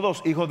capítulo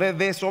 2? Hijo de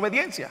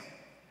desobediencia.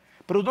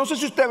 Pero no sé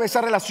si usted ve esa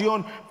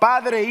relación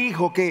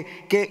padre-hijo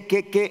que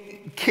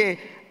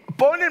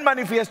pone en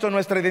manifiesto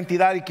nuestra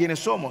identidad y quiénes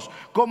somos.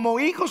 Como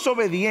hijos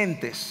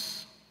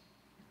obedientes.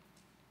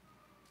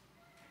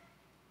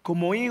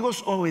 Como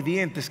hijos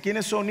obedientes.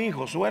 ¿Quiénes son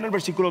hijos? Bueno, el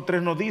versículo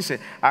 3 nos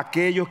dice: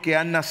 aquellos que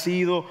han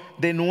nacido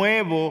de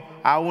nuevo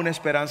a una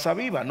esperanza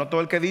viva. No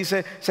todo el que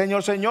dice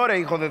Señor, Señor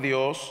es hijo de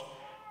Dios.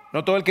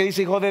 No todo el que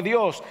dice hijo de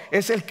Dios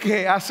es el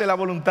que hace la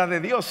voluntad de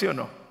Dios, ¿sí o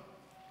no?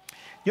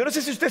 Yo no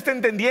sé si usted está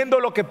entendiendo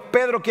lo que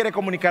Pedro quiere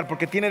comunicar,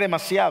 porque tiene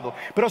demasiado.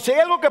 Pero si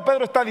hay algo que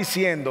Pedro está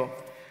diciendo,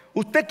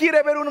 usted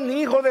quiere ver un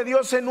hijo de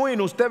Dios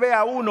genuino, usted ve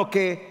a uno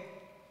que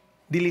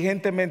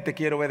diligentemente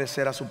quiere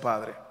obedecer a su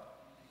padre.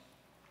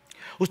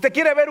 Usted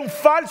quiere ver un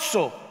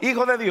falso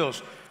hijo de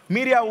Dios,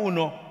 mire a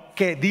uno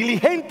que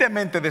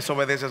diligentemente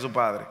desobedece a su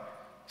Padre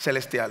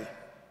celestial.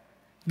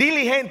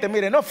 Diligente,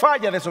 mire, no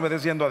falla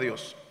desobedeciendo a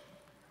Dios.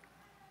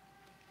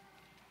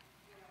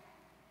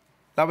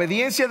 La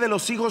obediencia de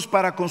los hijos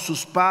para con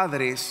sus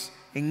padres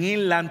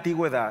en la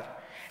antigüedad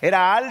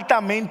era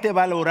altamente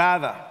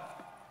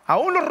valorada.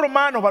 Aún los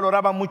romanos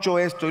valoraban mucho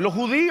esto y los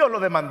judíos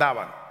lo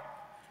demandaban.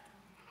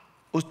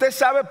 Usted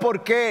sabe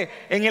por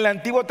qué en el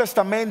Antiguo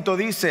Testamento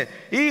dice: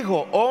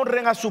 hijo,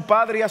 honren a su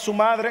padre y a su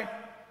madre.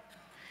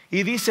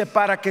 Y dice: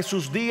 para que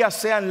sus días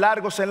sean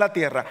largos en la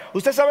tierra.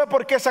 ¿Usted sabe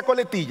por qué esa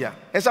coletilla,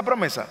 esa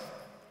promesa?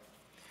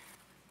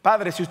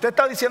 Padre, si usted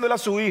está diciéndole a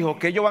su hijo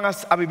que ellos van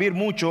a vivir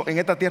mucho en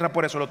esta tierra,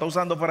 por eso lo está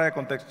usando fuera de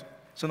contexto.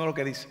 Eso no es lo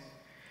que dice.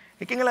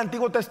 Es que en el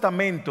Antiguo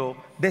Testamento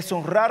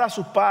deshonrar a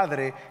su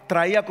padre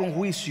traía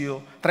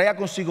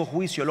consigo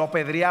juicio. Lo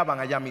apedreaban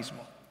allá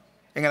mismo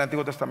en el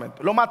Antiguo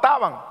Testamento. Lo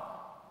mataban.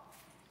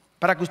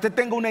 Para que usted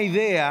tenga una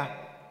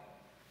idea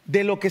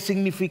de lo que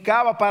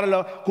significaba para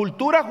la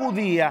cultura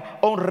judía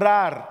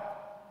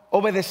honrar,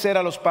 obedecer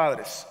a los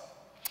padres.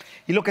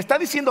 Y lo que está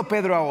diciendo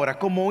Pedro ahora: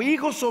 como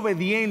hijos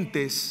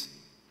obedientes,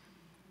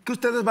 ¿qué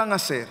ustedes van a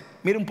hacer?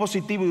 Mire, un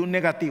positivo y un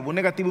negativo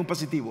y un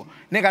positivo.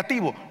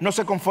 Negativo: no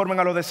se conformen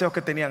a los deseos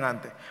que tenían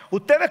antes.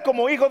 Ustedes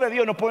como hijos de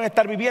Dios no pueden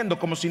estar viviendo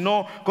como si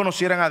no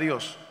conocieran a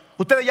Dios.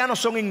 Ustedes ya no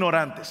son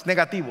ignorantes.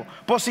 Negativo.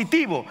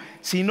 Positivo: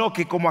 sino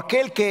que como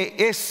aquel que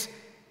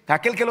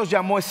los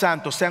llamó es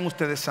santo, sean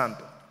ustedes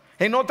santos.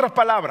 En otras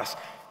palabras,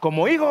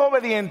 como hijos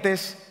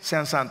obedientes,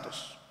 sean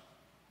santos.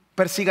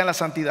 Persigan la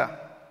santidad.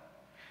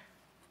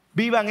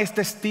 Vivan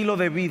este estilo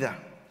de vida.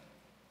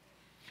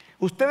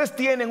 Ustedes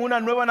tienen una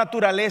nueva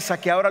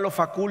naturaleza que ahora los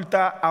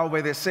faculta a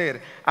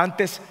obedecer.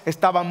 Antes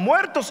estaban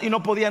muertos y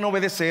no podían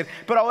obedecer,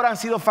 pero ahora han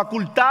sido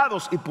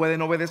facultados y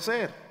pueden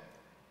obedecer.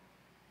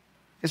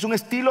 Es un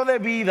estilo de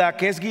vida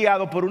que es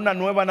guiado por una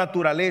nueva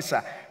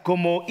naturaleza.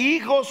 Como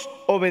hijos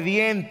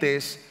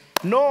obedientes,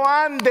 no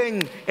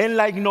anden en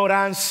la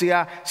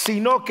ignorancia,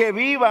 sino que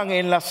vivan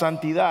en la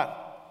santidad.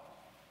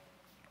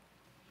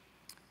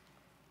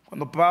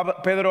 Cuando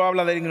Pedro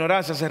habla de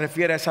ignorancia, se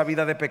refiere a esa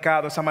vida de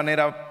pecado, esa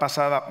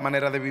pasada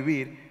manera de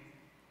vivir.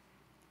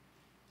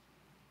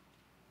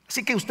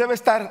 Así que usted ve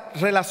esta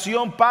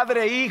relación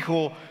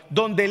padre-hijo,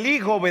 donde el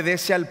hijo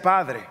obedece al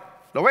padre.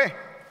 ¿Lo ve?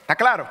 ¿Está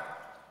claro?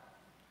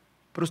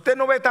 Pero usted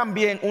no ve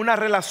también una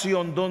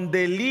relación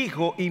donde el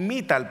hijo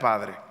imita al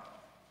padre.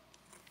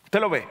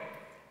 ¿Usted lo ve?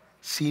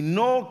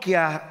 Sino que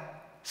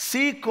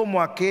así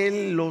como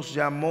aquel los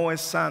llamó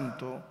es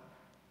santo,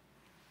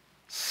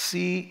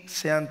 sí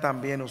sean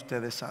también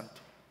ustedes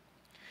santos.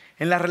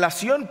 En la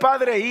relación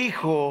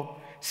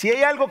padre-hijo, si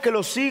hay algo que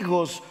los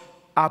hijos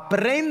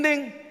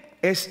aprenden,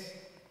 es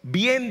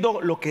viendo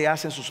lo que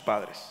hacen sus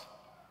padres.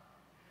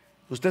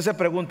 Usted se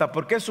pregunta: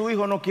 ¿por qué su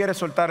hijo no quiere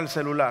soltar el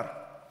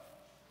celular?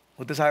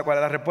 Usted sabe cuál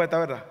es la respuesta,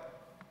 ¿verdad?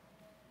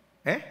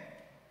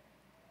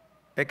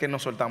 Es que no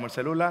soltamos el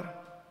celular.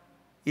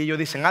 Y ellos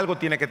dicen: algo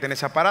tiene que tener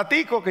ese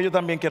aparatico que yo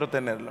también quiero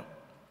tenerlo.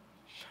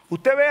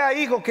 Usted ve a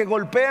hijos que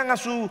golpean a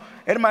su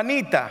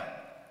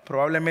hermanita.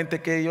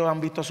 Probablemente que ellos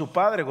han visto a su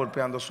padre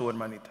golpeando a su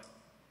hermanita.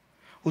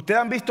 Ustedes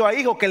han visto a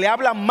hijos que le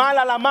hablan mal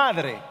a la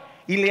madre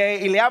y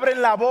le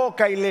abren la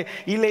boca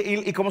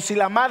y como si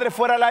la madre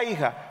fuera la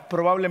hija.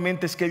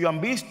 Probablemente es que ellos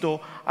han visto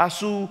a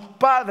su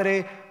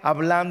padre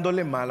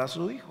hablándole mal a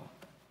su hijo.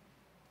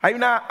 Hay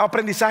un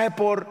aprendizaje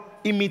por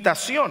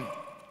imitación.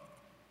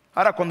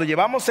 Ahora, cuando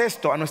llevamos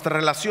esto a nuestra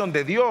relación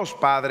de Dios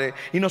Padre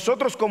y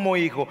nosotros como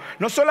hijos,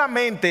 no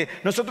solamente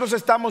nosotros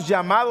estamos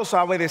llamados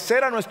a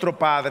obedecer a nuestro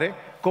Padre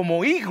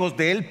como hijos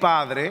del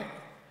Padre,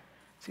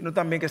 sino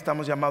también que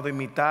estamos llamados a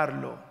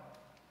imitarlo.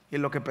 Y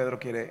es lo que Pedro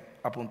quiere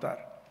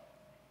apuntar.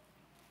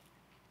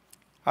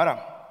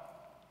 Ahora,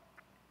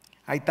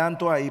 hay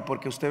tanto ahí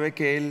porque usted ve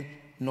que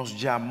Él nos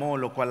llamó,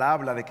 lo cual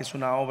habla de que es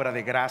una obra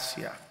de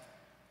gracia.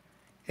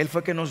 Él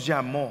fue que nos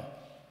llamó.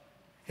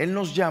 Él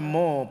nos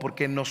llamó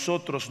porque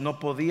nosotros no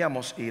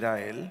podíamos ir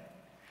a Él.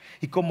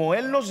 Y como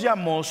Él nos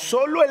llamó,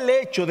 solo el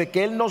hecho de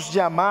que Él nos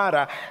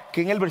llamara,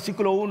 que en el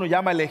versículo 1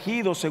 llama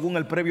elegidos según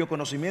el previo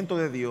conocimiento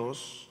de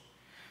Dios,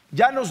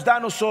 ya nos da a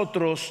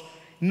nosotros,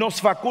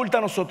 nos faculta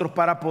a nosotros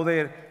para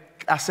poder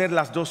hacer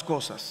las dos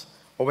cosas: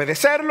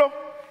 obedecerlo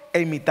e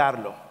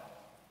imitarlo.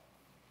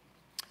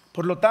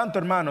 Por lo tanto,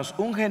 hermanos,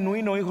 un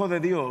genuino hijo de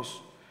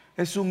Dios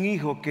Es un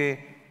hijo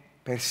que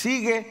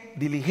persigue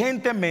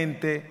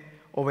diligentemente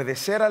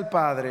obedecer al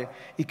Padre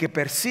y que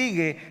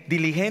persigue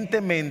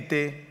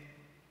diligentemente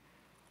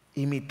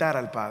imitar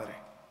al Padre.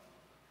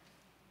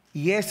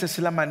 Y esa es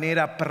la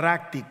manera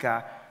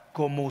práctica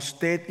como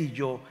usted y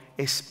yo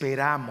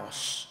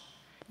esperamos,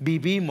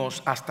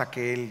 vivimos hasta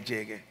que Él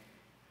llegue.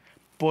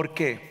 ¿Por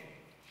qué?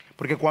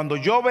 Porque cuando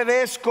yo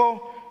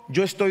obedezco,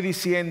 yo estoy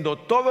diciendo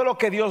todo lo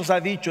que Dios ha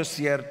dicho es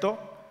cierto,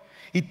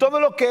 y todo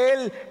lo que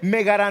Él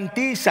me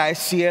garantiza es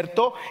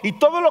cierto, y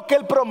todo lo que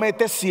Él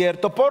promete es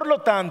cierto. Por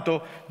lo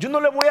tanto, yo no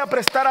le voy a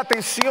prestar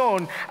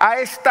atención a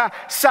esta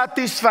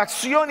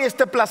satisfacción y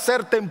este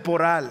placer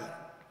temporal.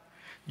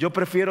 Yo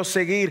prefiero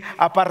seguir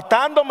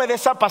apartándome de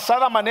esa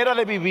pasada manera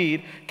de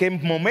vivir que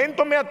en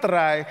momento me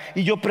atrae,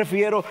 y yo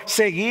prefiero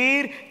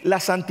seguir la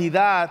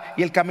santidad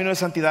y el camino de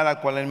santidad al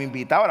cual Él me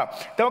invita. Ahora,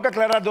 tengo que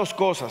aclarar dos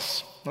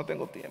cosas. No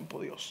tengo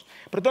tiempo, Dios.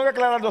 Pero tengo que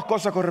aclarar dos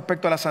cosas con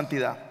respecto a la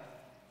santidad.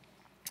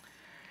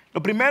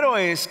 Lo primero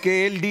es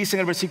que Él dice en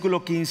el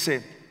versículo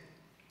 15: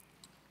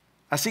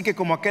 así que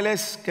como aquel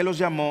es que los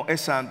llamó es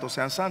santo,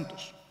 sean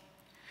santos.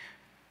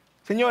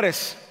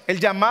 Señores, el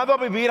llamado a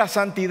vivir a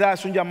santidad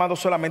es un llamado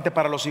solamente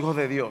para los hijos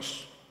de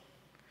Dios.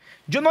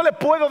 Yo no le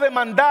puedo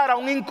demandar a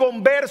un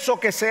inconverso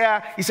que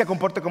sea y se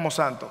comporte como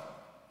santo.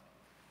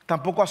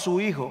 Tampoco a su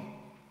hijo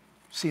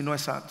si no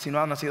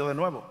ha nacido de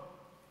nuevo.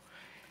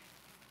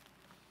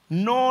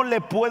 No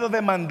le puedo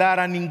demandar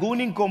a ningún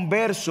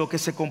inconverso que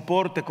se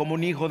comporte como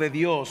un hijo de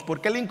Dios,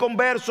 porque el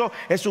inconverso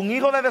es un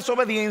hijo de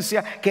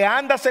desobediencia que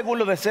anda según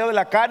los deseos de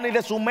la carne y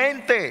de su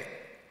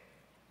mente,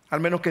 al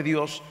menos que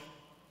Dios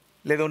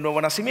le dé un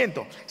nuevo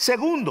nacimiento.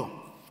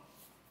 Segundo,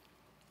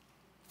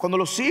 cuando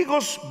los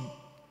hijos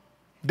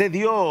de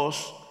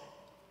Dios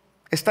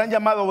están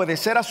llamados a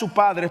obedecer a su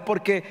Padre, es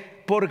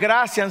porque por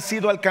gracia han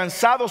sido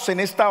alcanzados en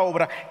esta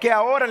obra, que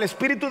ahora el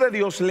Espíritu de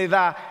Dios le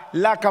da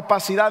la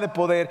capacidad de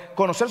poder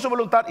conocer su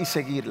voluntad y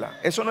seguirla.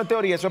 Eso no es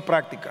teoría, eso es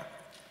práctica.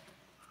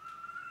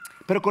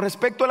 Pero con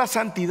respecto a la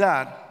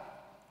santidad,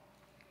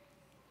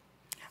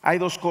 hay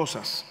dos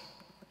cosas.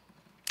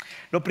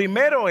 Lo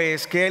primero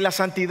es que la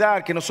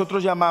santidad que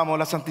nosotros llamamos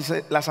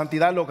la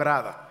santidad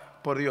lograda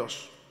por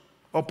Dios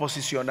o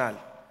posicional.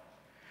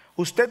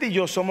 Usted y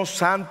yo somos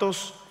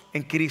santos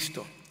en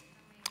Cristo.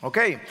 Ok,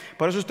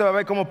 por eso usted va a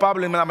ver como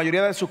Pablo en la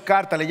mayoría de sus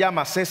cartas le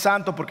llama: sé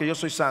santo porque yo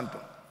soy santo.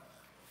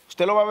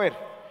 Usted lo va a ver.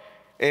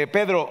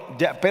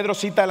 Pedro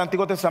cita el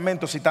Antiguo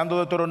Testamento citando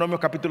Deuteronomio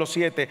capítulo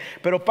 7,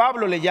 pero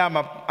Pablo le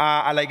llama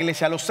a la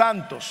iglesia, a los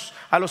santos,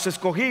 a los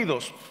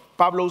escogidos.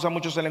 Pablo usa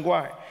mucho ese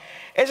lenguaje.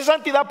 Esa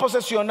santidad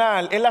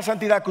posesional es la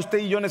santidad que usted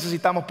y yo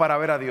necesitamos para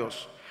ver a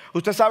Dios.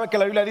 Usted sabe que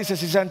la Biblia dice: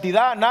 sin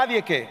santidad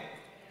nadie ¿qué?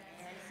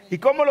 ¿Y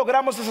cómo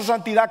logramos esa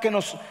santidad que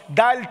nos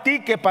da el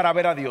ticket para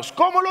ver a Dios?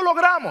 ¿Cómo lo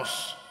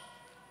logramos?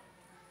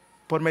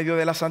 Por medio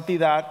de la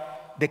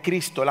santidad de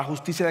Cristo, la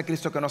justicia de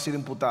Cristo que nos ha sido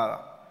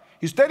imputada.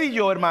 Y usted y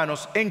yo,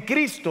 hermanos, en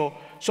Cristo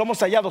somos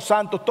hallados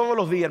santos todos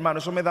los días,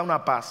 hermanos. Eso me da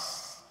una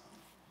paz.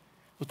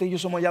 Usted y yo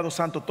somos hallados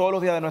santos todos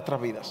los días de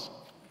nuestras vidas.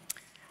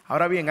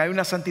 Ahora bien, hay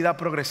una santidad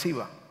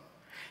progresiva,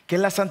 que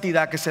es la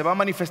santidad que se va a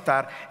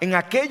manifestar en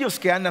aquellos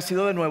que han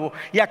nacido de nuevo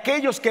y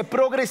aquellos que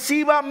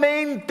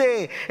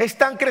progresivamente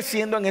están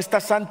creciendo en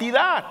esta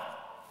santidad.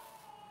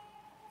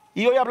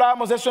 Y hoy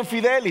hablábamos de eso en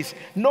Fidelis.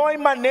 No hay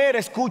manera,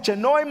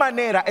 escuchen, no hay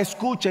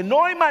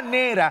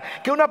manera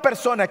que una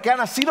persona que ha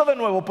nacido de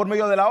nuevo por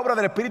medio de la obra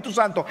del Espíritu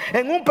Santo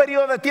en un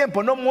periodo de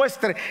tiempo no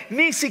muestre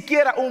ni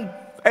siquiera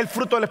el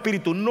fruto del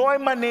Espíritu. No hay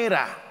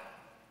manera.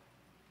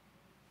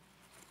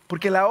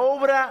 Porque la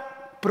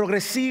obra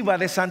progresiva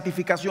de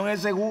santificación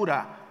es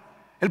segura.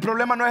 El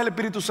problema no es el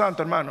Espíritu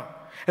Santo, hermano.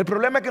 El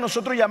problema es que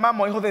nosotros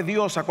llamamos hijo de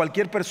Dios a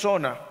cualquier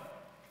persona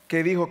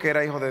que dijo que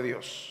era hijo de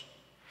Dios.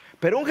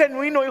 Pero un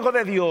genuino hijo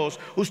de Dios,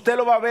 usted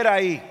lo va a ver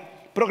ahí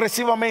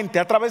progresivamente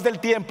a través del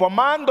tiempo,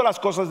 amando las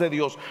cosas de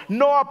Dios,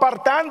 no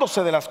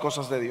apartándose de las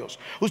cosas de Dios.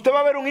 Usted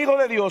va a ver un hijo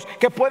de Dios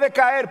que puede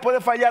caer,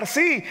 puede fallar,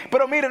 sí,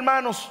 pero mire,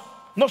 hermanos,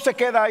 no se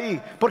queda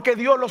ahí, porque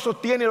Dios lo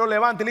sostiene y lo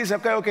levanta y le dice: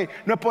 ok,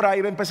 no es por ahí,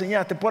 ven para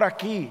enseñarte, por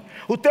aquí.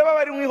 Usted va a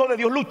ver un hijo de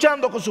Dios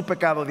luchando con su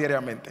pecado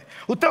diariamente.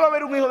 Usted va a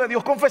ver un hijo de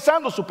Dios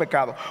confesando su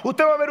pecado.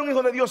 Usted va a ver un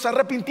hijo de Dios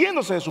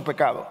arrepintiéndose de su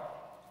pecado.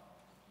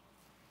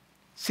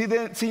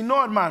 Si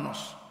no,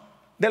 hermanos,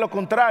 de lo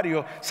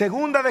contrario,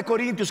 2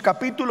 Corintios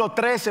capítulo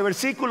 13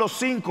 versículo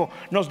 5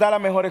 nos da la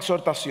mejor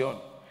exhortación.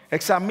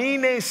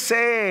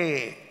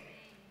 Examínese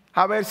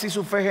a ver si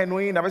su fe es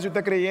genuina, a ver si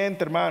usted es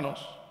creyente,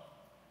 hermanos.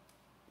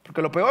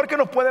 Porque lo peor que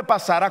nos puede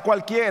pasar a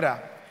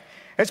cualquiera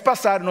es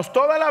pasarnos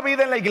toda la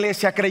vida en la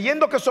iglesia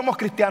creyendo que somos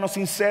cristianos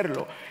sin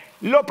serlo.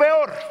 Lo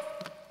peor,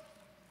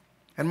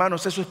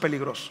 hermanos, eso es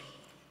peligroso.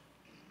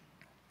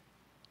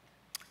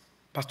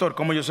 Pastor,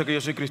 ¿cómo yo sé que yo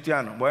soy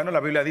cristiano? Bueno,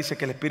 la Biblia dice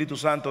que el Espíritu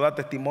Santo da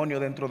testimonio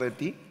dentro de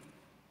ti.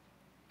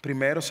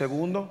 Primero.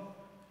 Segundo,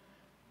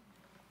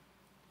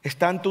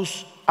 ¿están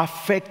tus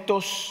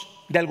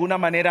afectos de alguna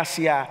manera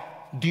hacia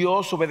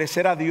Dios,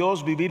 obedecer a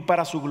Dios, vivir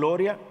para su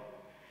gloria?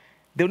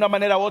 De una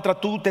manera u otra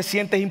tú te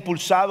sientes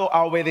impulsado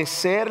a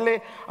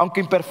obedecerle,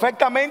 aunque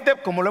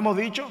imperfectamente, como lo hemos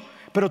dicho,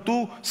 pero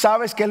tú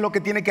sabes qué es lo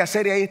que tiene que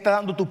hacer y ahí está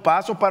dando tus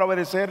pasos para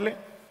obedecerle.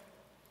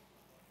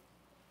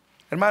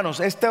 Hermanos,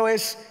 esto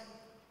es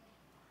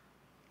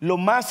lo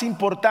más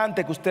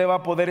importante que usted va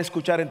a poder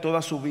escuchar en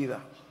toda su vida.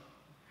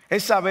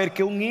 Es saber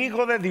que un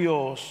hijo de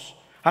Dios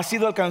ha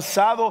sido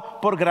alcanzado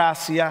por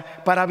gracia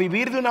para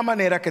vivir de una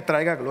manera que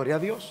traiga gloria a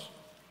Dios.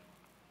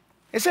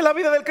 Esa es la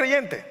vida del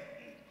creyente.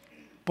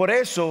 Por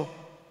eso,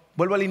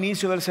 vuelvo al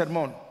inicio del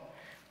sermón.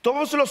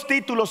 Todos los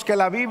títulos que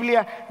la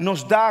Biblia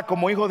nos da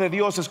como hijos de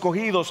Dios,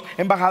 escogidos,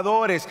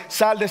 embajadores,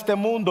 sal de este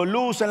mundo,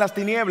 luz en las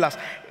tinieblas,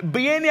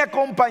 viene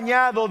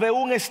acompañado de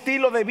un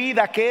estilo de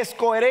vida que es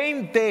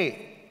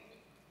coherente.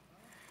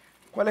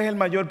 ¿Cuál es el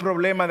mayor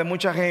problema de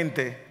mucha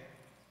gente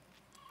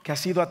que ha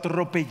sido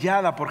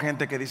atropellada por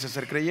gente que dice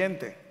ser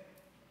creyente?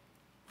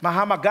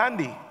 Mahatma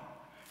Gandhi: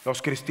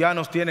 los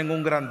cristianos tienen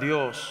un gran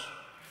Dios,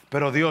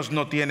 pero Dios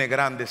no tiene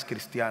grandes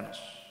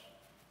cristianos.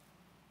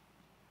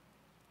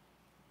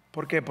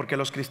 ¿Por qué? Porque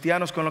los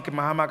cristianos con los que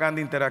Mahatma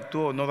Gandhi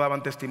interactuó no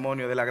daban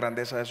testimonio de la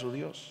grandeza de su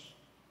Dios.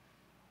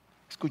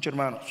 Escucha,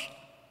 hermanos,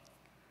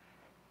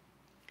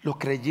 los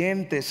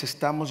creyentes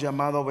estamos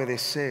llamados a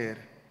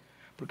obedecer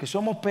porque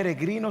somos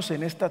peregrinos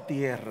en esta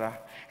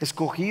tierra,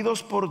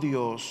 escogidos por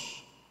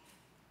Dios,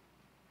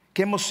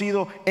 que hemos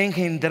sido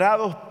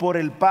engendrados por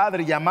el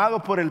Padre,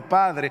 llamados por el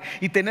Padre,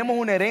 y tenemos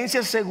una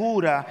herencia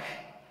segura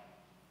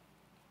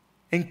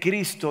en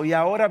Cristo, y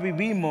ahora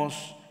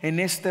vivimos en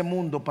este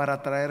mundo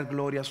para traer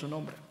gloria a su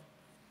nombre.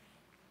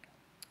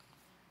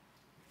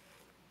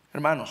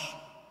 Hermanos,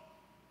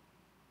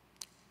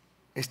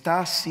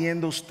 ¿está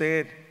siendo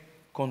usted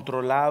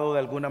controlado de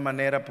alguna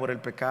manera por el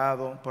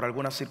pecado, por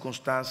alguna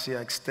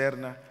circunstancia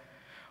externa?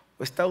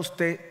 ¿O está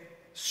usted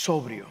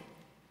sobrio,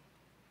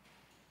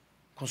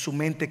 con su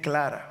mente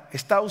clara?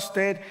 ¿Está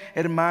usted,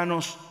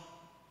 hermanos,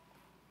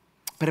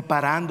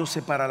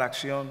 preparándose para la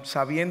acción,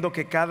 sabiendo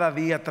que cada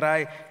día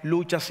trae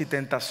luchas y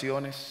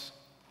tentaciones?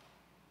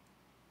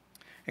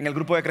 En el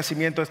grupo de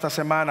crecimiento esta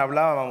semana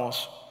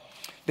hablábamos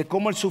de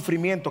cómo el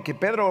sufrimiento, que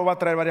Pedro lo va a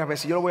traer varias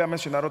veces, yo lo voy a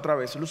mencionar otra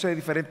vez, luce de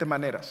diferentes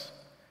maneras,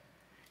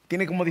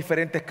 tiene como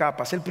diferentes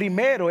capas. El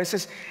primero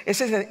es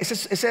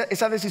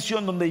esa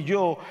decisión donde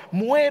yo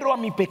muero a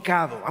mi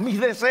pecado, a mis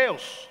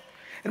deseos.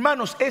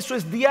 Hermanos, eso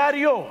es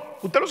diario,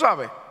 usted lo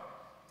sabe,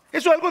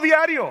 eso es algo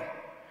diario.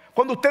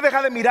 Cuando usted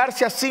deja de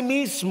mirarse a sí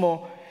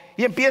mismo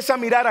y empieza a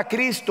mirar a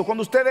Cristo,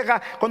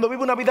 cuando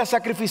vive una vida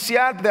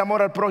sacrificial de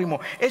amor al prójimo,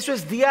 eso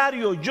es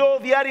diario. Yo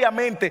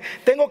diariamente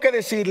tengo que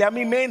decirle a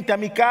mi mente, a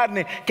mi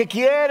carne que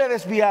quiere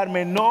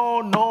desviarme,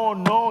 no, no,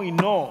 no y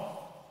no.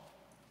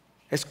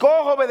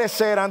 Escojo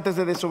obedecer antes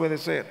de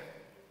desobedecer,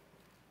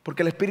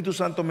 porque el Espíritu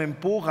Santo me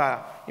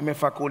empuja y me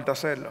faculta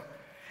hacerlo.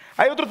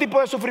 Hay otro tipo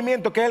de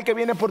sufrimiento que es el que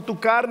viene por tu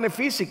carne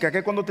física, que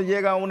es cuando te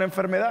llega una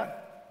enfermedad.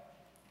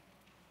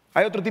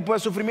 Hay otro tipo de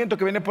sufrimiento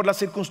que viene por las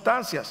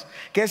circunstancias,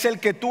 que es el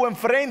que tú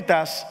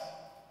enfrentas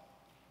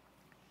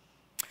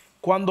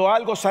cuando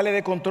algo sale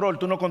de control.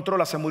 Tú no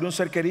controlas, se murió un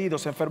ser querido,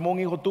 se enfermó un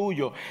hijo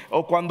tuyo,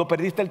 o cuando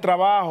perdiste el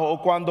trabajo,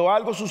 o cuando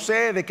algo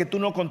sucede que tú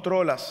no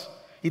controlas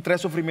y trae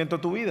sufrimiento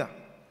a tu vida.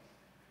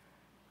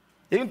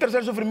 Y hay un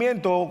tercer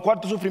sufrimiento, o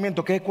cuarto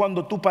sufrimiento, que es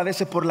cuando tú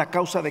padeces por la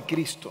causa de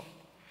Cristo.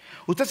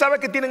 Usted sabe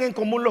que tienen en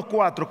común los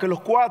cuatro, que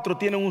los cuatro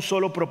tienen un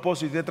solo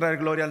propósito, de traer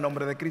gloria al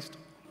nombre de Cristo.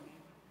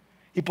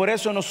 Y por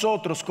eso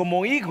nosotros,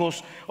 como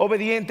hijos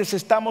obedientes,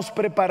 estamos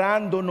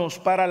preparándonos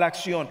para la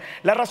acción.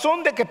 La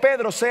razón de que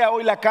Pedro sea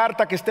hoy la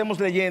carta que estemos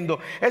leyendo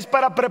es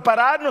para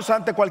prepararnos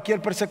ante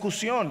cualquier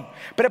persecución,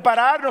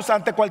 prepararnos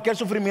ante cualquier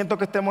sufrimiento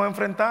que estemos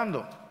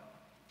enfrentando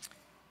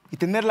y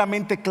tener la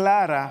mente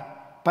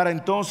clara para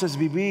entonces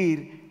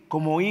vivir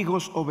como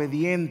hijos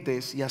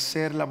obedientes y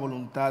hacer la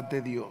voluntad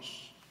de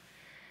Dios.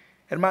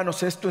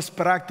 Hermanos, esto es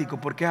práctico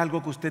porque es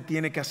algo que usted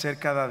tiene que hacer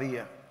cada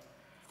día.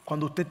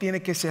 Cuando usted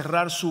tiene que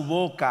cerrar su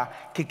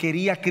boca, que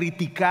quería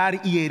criticar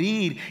y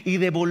herir y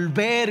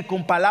devolver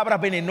con palabras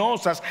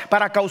venenosas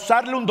para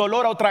causarle un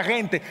dolor a otra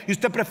gente, y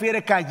usted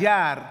prefiere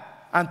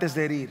callar antes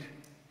de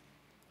herir.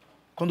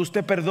 Cuando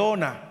usted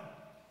perdona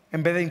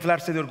en vez de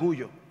inflarse de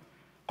orgullo.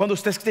 Cuando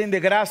usted extiende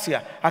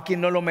gracia a quien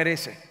no lo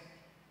merece.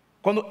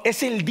 Cuando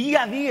es el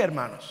día a día,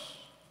 hermanos.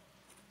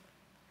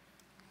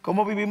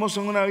 ¿Cómo vivimos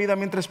en una vida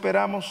mientras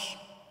esperamos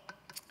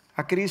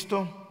a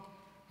Cristo?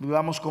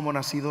 Vivamos como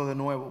nacidos de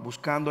nuevo,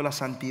 buscando la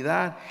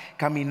santidad,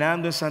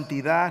 caminando en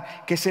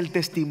santidad, que es el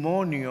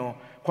testimonio.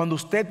 Cuando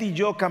usted y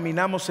yo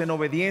caminamos en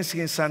obediencia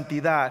y en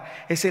santidad,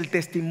 es el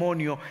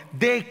testimonio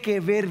de que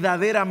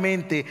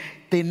verdaderamente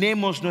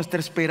tenemos nuestra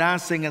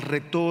esperanza en el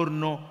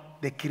retorno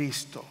de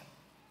Cristo.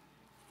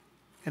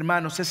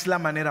 Hermanos, es la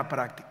manera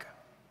práctica.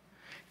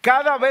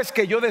 Cada vez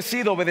que yo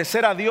decido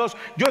obedecer a Dios,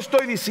 yo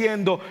estoy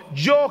diciendo,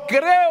 yo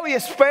creo y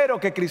espero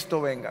que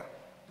Cristo venga.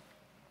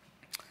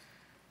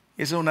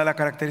 Y esa es una de las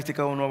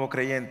características de un nuevo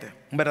creyente,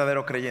 un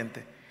verdadero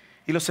creyente.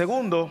 Y lo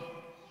segundo,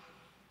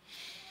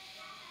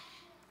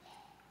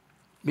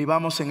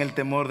 vivamos en el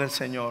temor del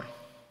Señor.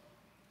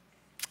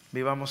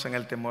 Vivamos en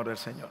el temor del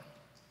Señor.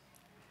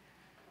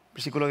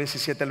 Versículo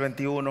 17 al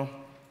 21.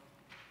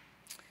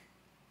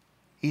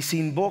 Y si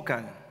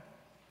invocan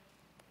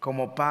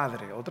como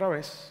Padre. Otra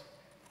vez.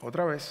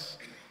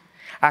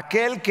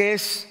 Aquel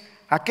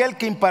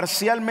que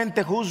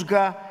imparcialmente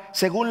juzga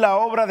según la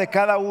obra de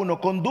cada uno.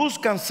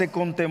 Condúzcanse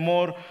con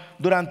temor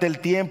durante el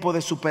tiempo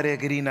de su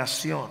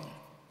peregrinación.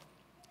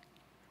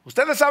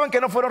 Ustedes saben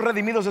que no fueron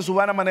redimidos de su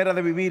vana manera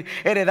de vivir,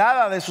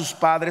 heredada de sus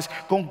padres,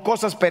 con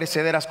cosas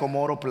perecederas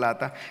como oro o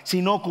plata,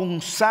 sino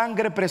con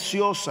sangre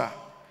preciosa,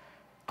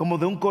 como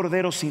de un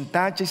cordero sin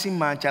tacha y sin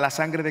mancha, la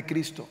sangre de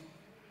Cristo.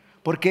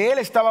 Porque Él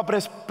estaba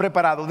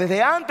preparado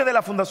desde antes de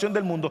la fundación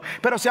del mundo,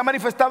 pero se ha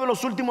manifestado en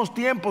los últimos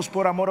tiempos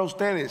por amor a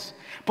ustedes.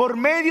 Por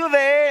medio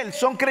de Él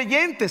son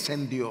creyentes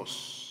en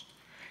Dios,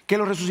 que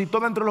lo resucitó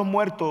de entre los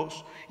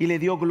muertos y le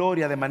dio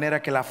gloria, de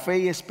manera que la fe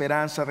y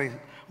esperanza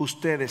de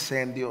ustedes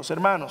sea en Dios.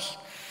 Hermanos,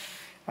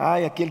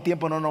 aquí el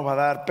tiempo no nos va a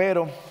dar,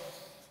 pero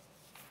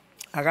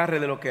agarre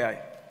de lo que hay.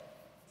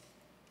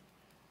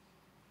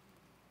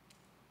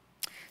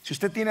 Si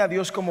usted tiene a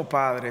Dios como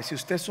Padre, si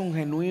usted es un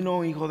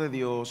genuino hijo de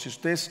Dios, si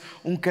usted es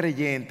un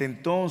creyente,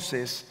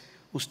 entonces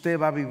usted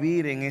va a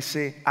vivir en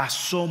ese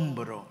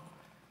asombro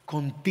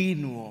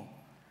continuo,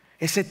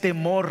 ese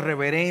temor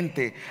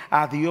reverente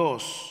a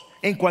Dios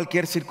en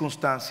cualquier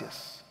circunstancia.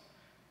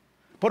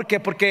 ¿Por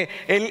qué? Porque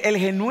el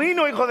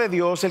genuino hijo de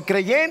Dios, el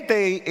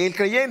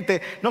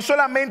creyente no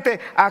solamente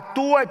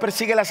actúa y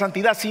persigue la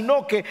santidad,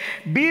 sino que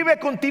vive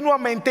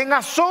continuamente en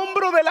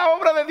asombro de la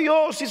obra de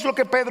Dios. Y es lo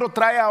que Pedro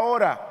trae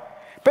ahora.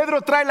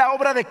 Pedro trae la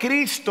obra de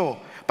Cristo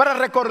para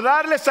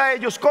recordarles a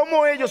ellos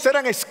cómo ellos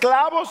eran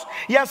esclavos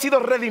y han sido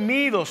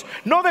redimidos,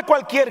 no de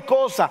cualquier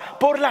cosa,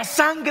 por la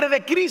sangre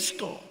de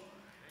Cristo.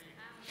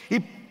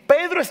 Y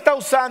Pedro está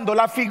usando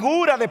la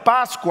figura de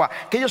Pascua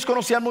que ellos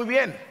conocían muy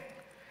bien.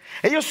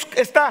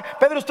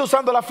 Pedro está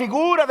usando la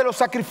figura de los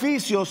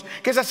sacrificios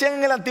que se hacían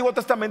en el Antiguo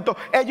Testamento.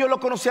 Ellos lo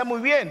conocían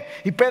muy bien.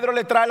 Y Pedro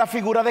le trae la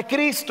figura de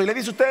Cristo y le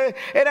dice: ustedes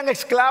eran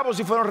esclavos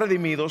y fueron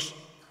redimidos.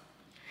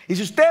 Y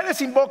si ustedes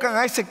invocan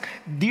a ese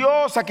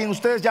Dios a quien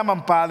ustedes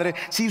llaman Padre,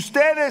 si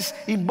ustedes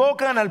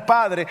invocan al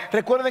Padre,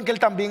 recuerden que Él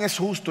también es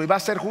justo y va a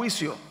hacer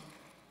juicio.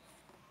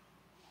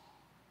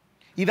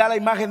 Y da la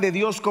imagen de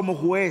Dios como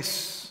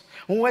juez,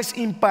 un juez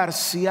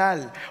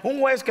imparcial,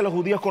 un juez que los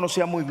judíos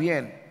conocían muy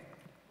bien.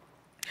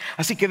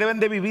 Así que deben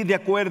de vivir de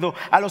acuerdo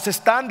a los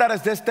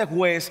estándares de este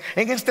juez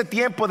en este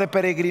tiempo de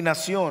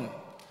peregrinación.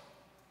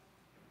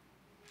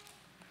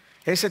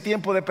 Ese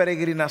tiempo de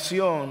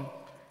peregrinación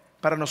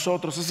para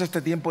nosotros es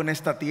este tiempo en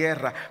esta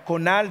tierra,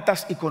 con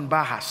altas y con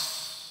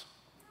bajas,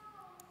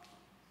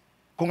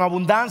 con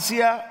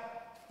abundancia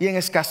y en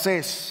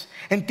escasez,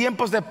 en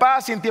tiempos de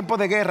paz y en tiempos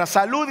de guerra,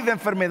 salud y de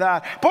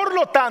enfermedad. Por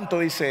lo tanto,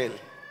 dice él,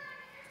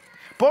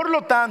 por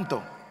lo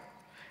tanto,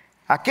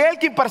 aquel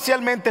que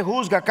imparcialmente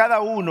juzga a cada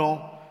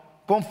uno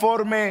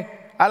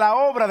conforme a la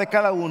obra de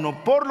cada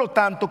uno, por lo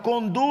tanto,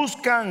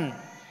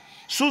 conduzcan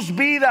sus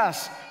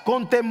vidas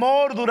con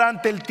temor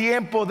durante el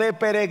tiempo de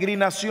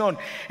peregrinación.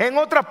 En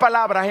otras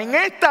palabras, en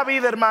esta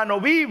vida, hermano,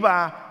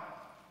 viva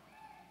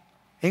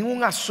en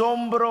un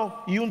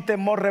asombro y un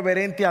temor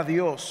reverente a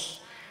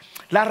Dios.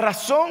 La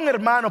razón,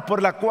 hermanos,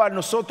 por la cual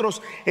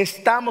nosotros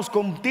estamos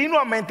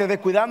continuamente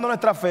descuidando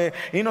nuestra fe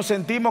y nos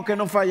sentimos que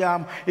no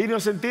fallamos y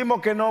nos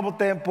sentimos que no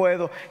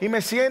puedo y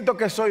me siento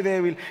que soy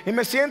débil y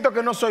me siento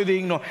que no soy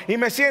digno y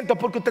me siento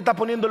porque usted está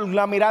poniendo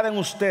la mirada en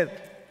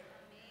usted.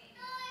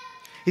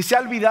 Y se ha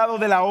olvidado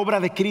de la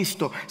obra de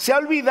Cristo, se ha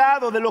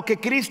olvidado de lo que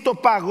Cristo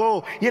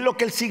pagó y es lo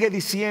que Él sigue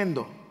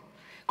diciendo.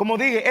 Como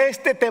dije,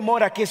 este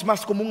temor aquí es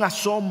más como un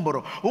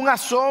asombro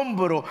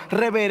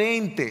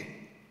reverente.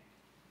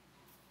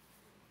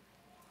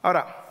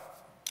 Ahora,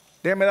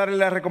 déjeme darle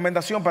la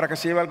recomendación para que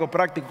se lleve algo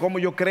práctico. ¿Cómo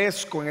yo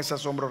crezco en ese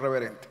asombro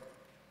reverente?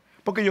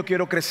 Porque yo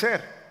quiero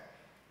crecer.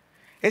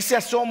 Ese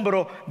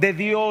asombro de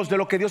Dios, de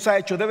lo que Dios ha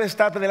hecho, debe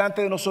estar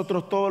delante de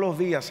nosotros todos los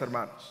días,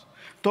 hermanos.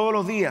 Todos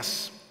los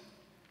días.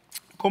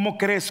 ¿Cómo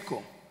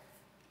crezco?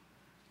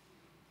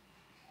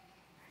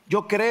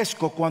 Yo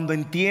crezco cuando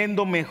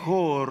entiendo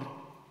mejor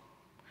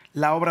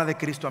la obra de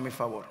Cristo a mi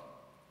favor.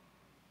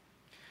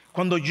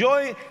 Cuando yo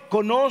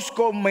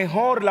conozco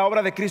mejor la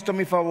obra de Cristo a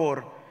mi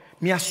favor,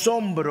 mi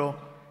asombro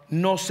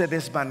no se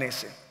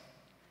desvanece.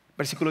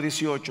 Versículo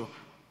 18.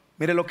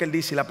 Mire lo que él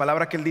dice, la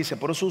palabra que él dice.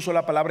 Por eso uso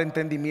la palabra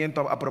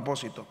entendimiento a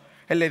propósito.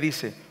 Él le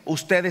dice: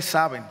 ustedes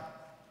saben.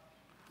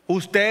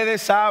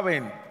 Ustedes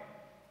saben.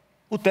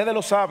 Ustedes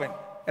lo saben.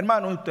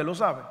 Hermano, usted lo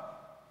sabe.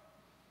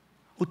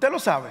 Usted lo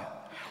sabe.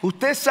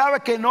 Usted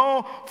sabe que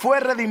no fue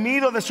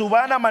redimido de su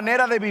vana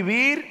manera de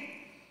vivir.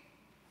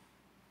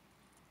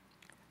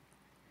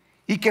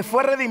 Y que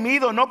fue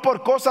redimido no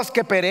por cosas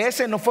que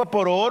perecen, no fue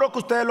por oro que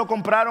ustedes lo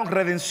compraron.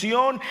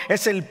 Redención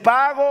es el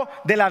pago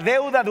de la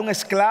deuda de un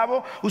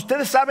esclavo.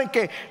 Ustedes saben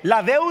que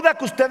la deuda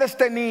que ustedes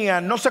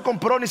tenían no se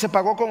compró ni se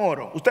pagó con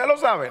oro. Ustedes lo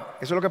saben.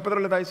 Eso es lo que Pedro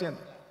le está diciendo.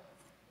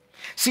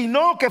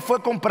 Sino que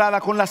fue comprada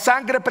con la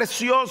sangre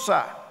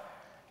preciosa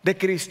de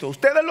Cristo.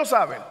 Ustedes lo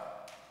saben.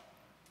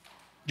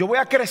 Yo voy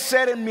a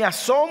crecer en mi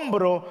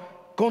asombro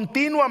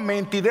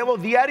continuamente y debo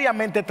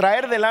diariamente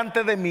traer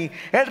delante de mí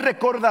el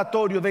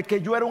recordatorio de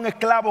que yo era un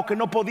esclavo que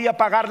no podía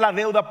pagar la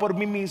deuda por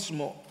mí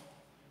mismo.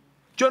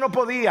 Yo no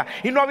podía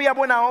y no había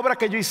buena obra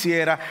que yo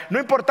hiciera. No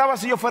importaba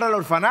si yo fuera al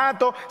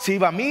orfanato, si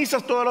iba a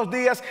misas todos los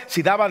días,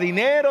 si daba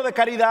dinero de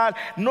caridad.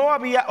 No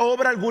había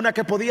obra alguna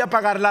que podía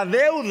pagar la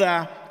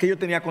deuda que yo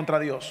tenía contra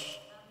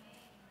Dios.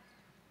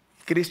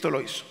 Cristo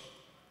lo hizo.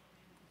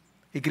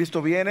 Y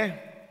Cristo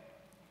viene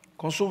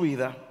con su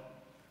vida,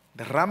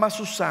 derrama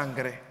su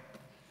sangre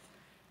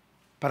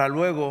para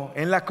luego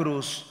en la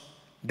cruz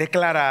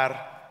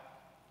declarar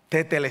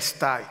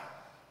tetelestai,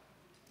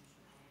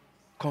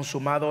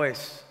 consumado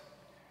es.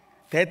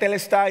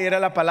 Tetelestai era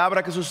la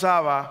palabra que se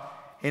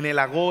usaba en el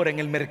agora, en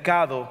el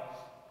mercado,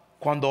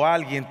 cuando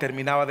alguien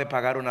terminaba de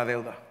pagar una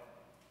deuda.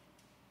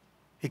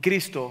 Y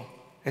Cristo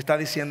está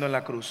diciendo en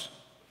la cruz: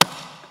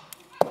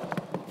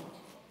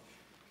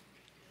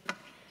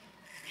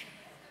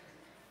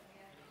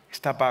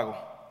 está pago.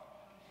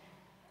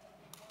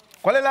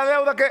 ¿Cuál es la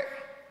deuda que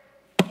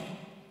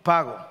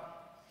pago?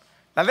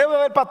 La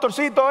deuda del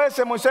pastorcito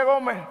ese, Moisés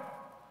Gómez,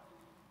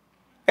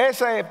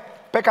 ese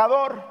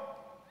pecador,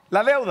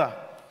 la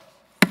deuda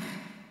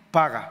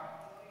paga.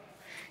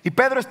 Y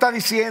Pedro está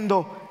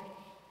diciendo: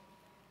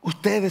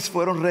 ustedes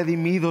fueron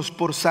redimidos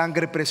por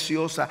sangre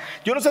preciosa.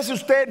 Yo no sé si a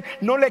usted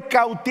no le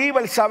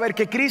cautiva el saber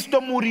que Cristo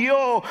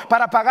murió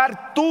para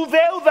pagar tu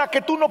deuda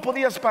que tú no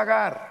podías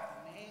pagar.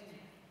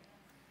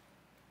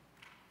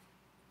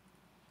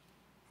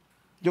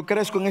 Yo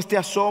crezco en este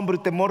asombro y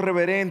temor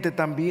reverente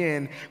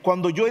también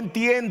cuando yo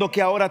entiendo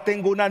que ahora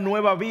tengo una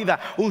nueva vida.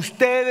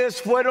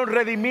 Ustedes fueron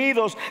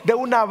redimidos de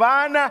una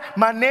vana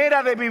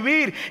manera de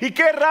vivir. ¿Y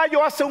qué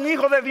rayo hace un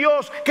hijo de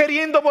Dios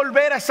queriendo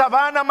volver a esa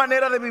vana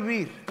manera de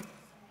vivir?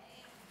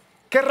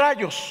 ¿Qué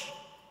rayos?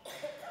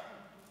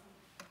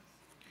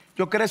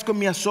 Yo crezco en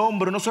mi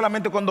asombro, no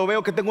solamente cuando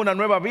veo que tengo una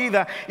nueva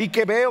vida y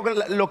que veo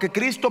lo que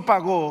Cristo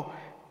pagó,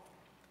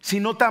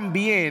 sino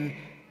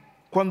también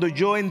cuando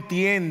yo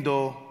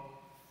entiendo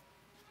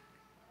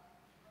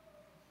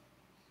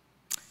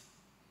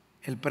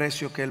el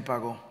precio que Él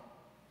pagó.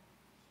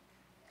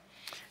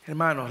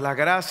 Hermanos, la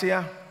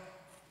gracia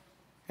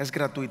es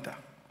gratuita,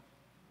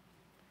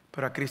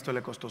 pero a Cristo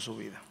le costó su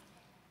vida.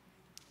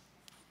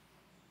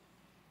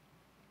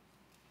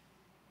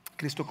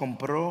 Cristo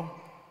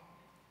compró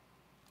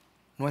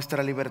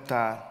nuestra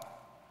libertad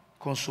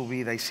con su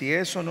vida. Y si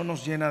eso no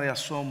nos llena de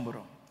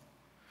asombro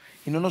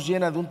y no nos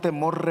llena de un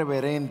temor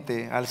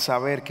reverente al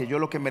saber que yo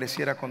lo que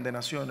mereciera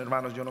condenación,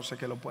 hermanos, yo no sé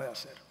qué lo puede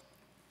hacer.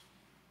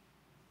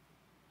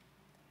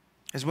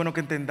 Es bueno que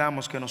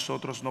entendamos que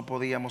nosotros no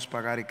podíamos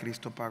pagar y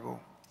Cristo pagó.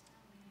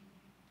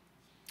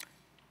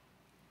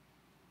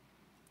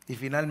 Y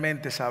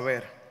finalmente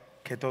saber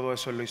que todo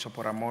eso Él lo hizo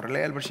por amor.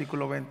 Lea el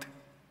versículo 20.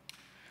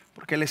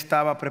 Porque Él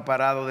estaba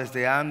preparado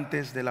desde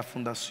antes de la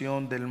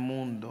fundación del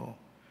mundo,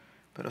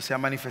 pero se ha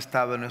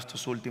manifestado en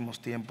estos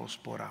últimos tiempos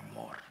por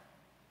amor.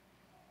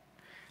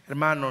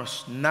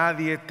 Hermanos,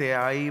 nadie te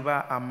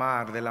iba a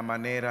amar de la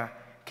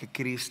manera que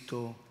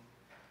Cristo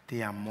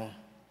te amó.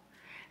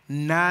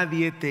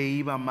 Nadie te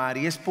iba a amar,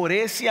 y es por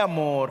ese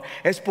amor,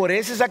 es por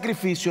ese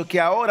sacrificio que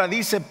ahora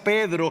dice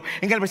Pedro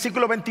en el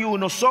versículo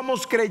 21,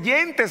 somos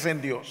creyentes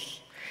en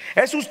Dios.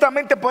 Es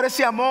justamente por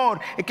ese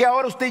amor que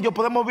ahora usted y yo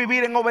podemos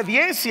vivir en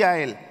obediencia a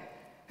Él.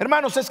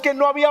 Hermanos, es que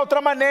no había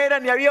otra manera,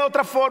 ni había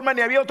otra forma,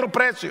 ni había otro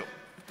precio.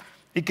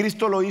 Y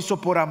Cristo lo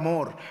hizo por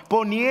amor,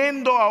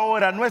 poniendo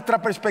ahora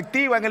nuestra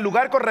perspectiva en el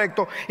lugar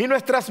correcto y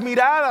nuestras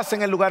miradas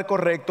en el lugar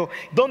correcto.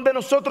 Donde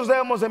nosotros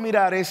debemos de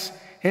mirar es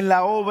en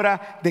la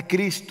obra de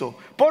Cristo.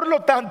 Por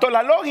lo tanto,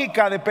 la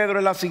lógica de Pedro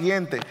es la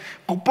siguiente: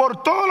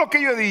 por todo lo que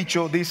yo he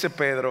dicho, dice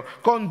Pedro,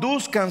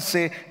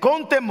 condúzcanse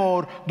con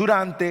temor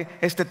durante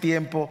este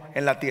tiempo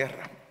en la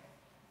tierra.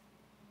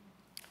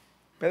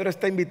 Pedro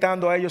está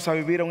invitando a ellos a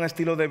vivir un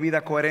estilo de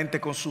vida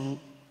coherente con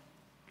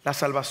la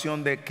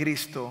salvación de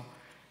Cristo.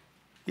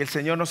 Y el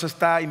Señor nos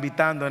está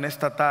invitando en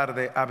esta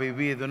tarde a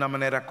vivir de una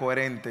manera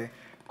coherente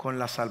con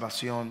la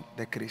salvación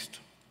de Cristo.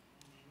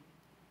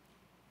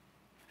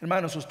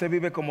 Hermanos, ¿usted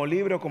vive como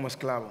libre o como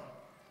esclavo?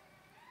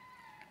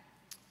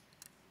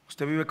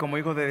 ¿Usted vive como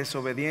hijo de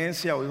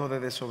desobediencia o hijo de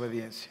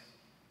desobediencia?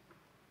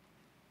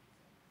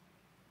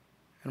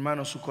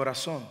 Hermanos, su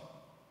corazón,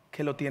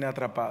 ¿qué lo tiene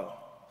atrapado?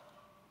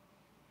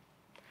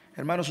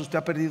 Hermanos, ¿usted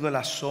ha perdido el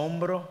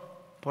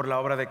asombro por la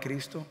obra de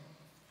Cristo?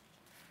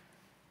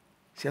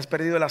 Si has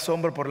perdido el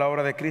asombro por la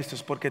obra de Cristo,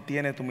 es porque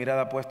tienes tu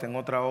mirada puesta en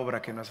otra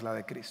obra que no es la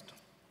de Cristo.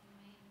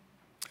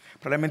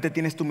 Probablemente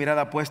tienes tu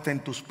mirada puesta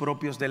en tus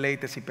propios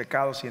deleites y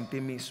pecados y en ti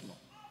mismo.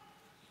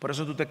 Por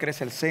eso tú te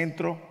crees el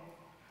centro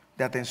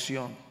de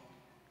atención.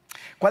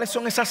 ¿Cuáles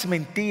son esas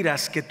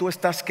mentiras que tú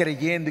estás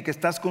creyendo y que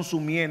estás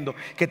consumiendo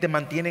que te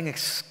mantienen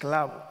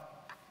esclavo?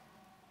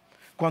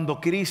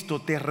 Cuando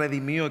Cristo te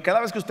redimió, y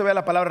cada vez que usted ve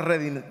la palabra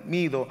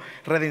redimido,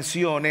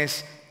 redención,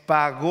 es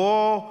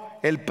pagó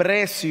el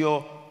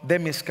precio de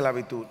mi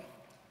esclavitud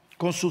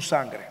con su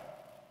sangre.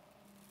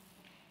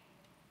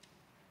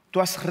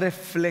 ¿Tú has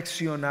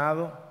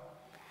reflexionado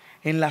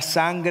en la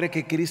sangre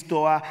que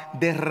Cristo ha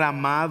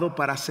derramado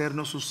para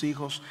hacernos sus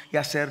hijos y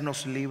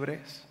hacernos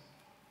libres?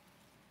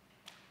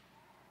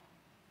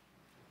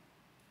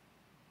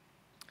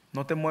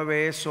 ¿No te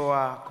mueve eso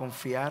a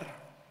confiar?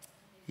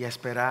 y a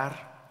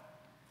esperar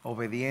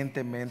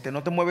obedientemente.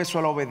 ¿No te mueve eso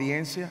a la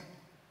obediencia?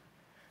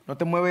 ¿No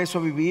te mueve eso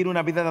a vivir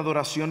una vida de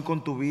adoración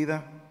con tu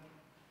vida?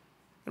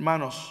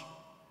 Hermanos,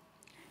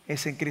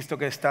 es en Cristo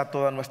que está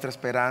toda nuestra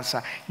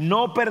esperanza.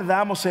 No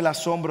perdamos el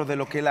asombro de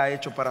lo que Él ha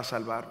hecho para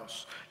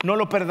salvarnos. No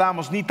lo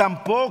perdamos, ni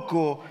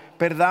tampoco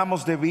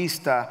perdamos de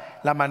vista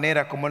la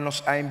manera como Él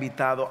nos ha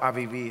invitado a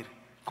vivir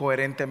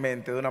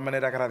coherentemente, de una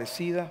manera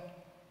agradecida,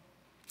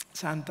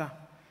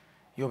 santa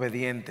y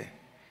obediente.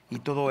 Y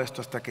todo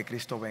esto hasta que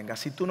Cristo venga.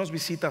 Si tú nos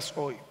visitas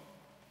hoy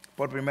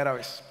por primera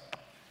vez,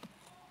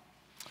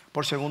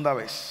 por segunda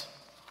vez,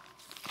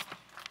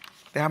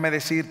 déjame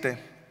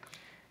decirte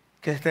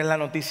que esta es la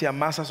noticia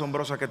más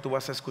asombrosa que tú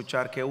vas a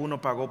escuchar, que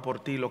uno pagó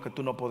por ti lo que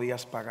tú no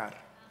podías pagar.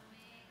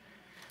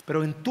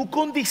 Pero en tu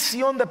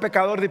condición de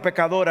pecador y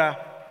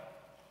pecadora,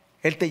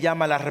 Él te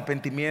llama al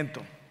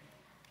arrepentimiento,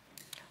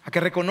 a que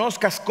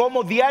reconozcas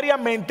cómo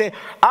diariamente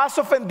has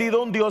ofendido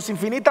a un Dios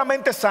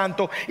infinitamente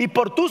santo y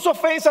por tus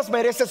ofensas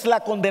mereces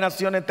la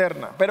condenación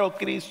eterna. Pero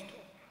Cristo,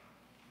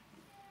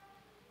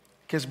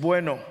 que es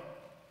bueno,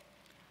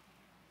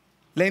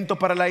 lento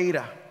para la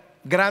ira,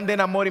 grande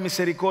en amor y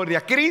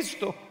misericordia,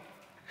 Cristo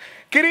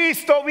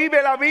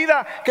vive la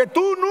vida que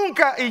tú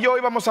nunca y yo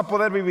íbamos a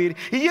poder vivir,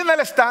 y llena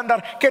el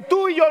estándar que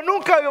tú y yo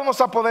nunca íbamos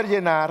a poder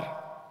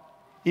llenar.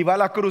 Y va a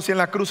la cruz, y en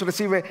la cruz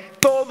recibe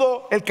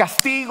todo el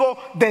castigo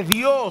de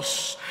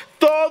Dios.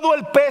 Todo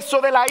el peso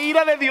de la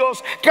ira de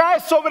Dios cae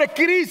sobre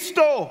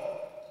Cristo,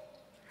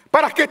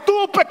 para que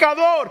tú,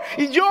 pecador,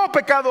 y yo,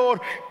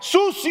 pecador,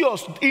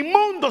 sucios,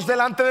 inmundos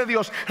delante de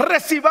Dios,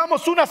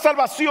 recibamos una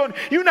salvación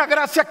y una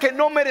gracia que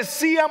no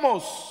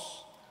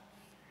merecíamos,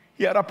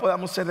 y ahora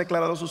podamos ser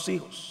declarados sus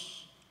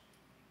hijos.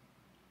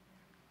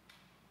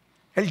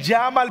 Él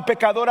llama al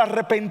pecador a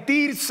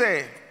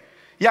arrepentirse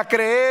y a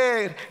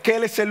creer que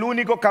Él es el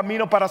único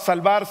camino para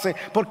salvarse,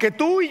 porque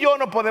tú y yo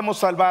no podemos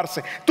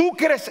salvarse. ¿Tú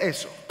crees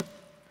eso?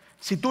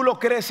 Si tú lo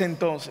crees,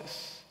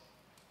 entonces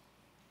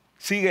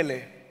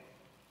síguele.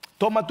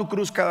 Toma tu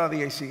cruz cada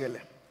día y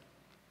síguele.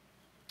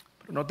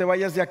 Pero no te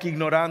vayas de aquí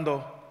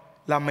ignorando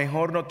la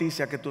mejor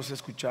noticia que tú has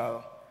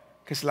escuchado,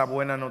 que es la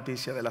buena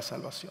noticia de la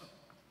salvación.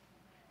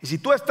 Y si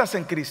tú estás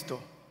en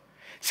Cristo,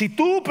 si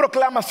tú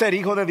proclamas ser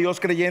hijo de Dios,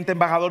 creyente,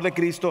 embajador de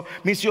Cristo,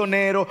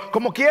 misionero,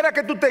 como quiera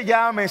que tú te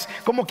llames,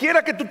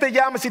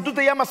 si tú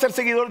te llamas ser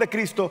seguidor de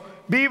Cristo,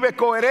 vive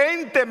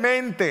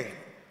coherentemente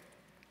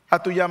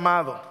a tu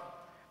llamado,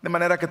 de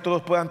manera que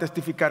todos puedan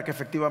testificar que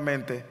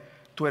efectivamente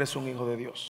tú eres un hijo de Dios.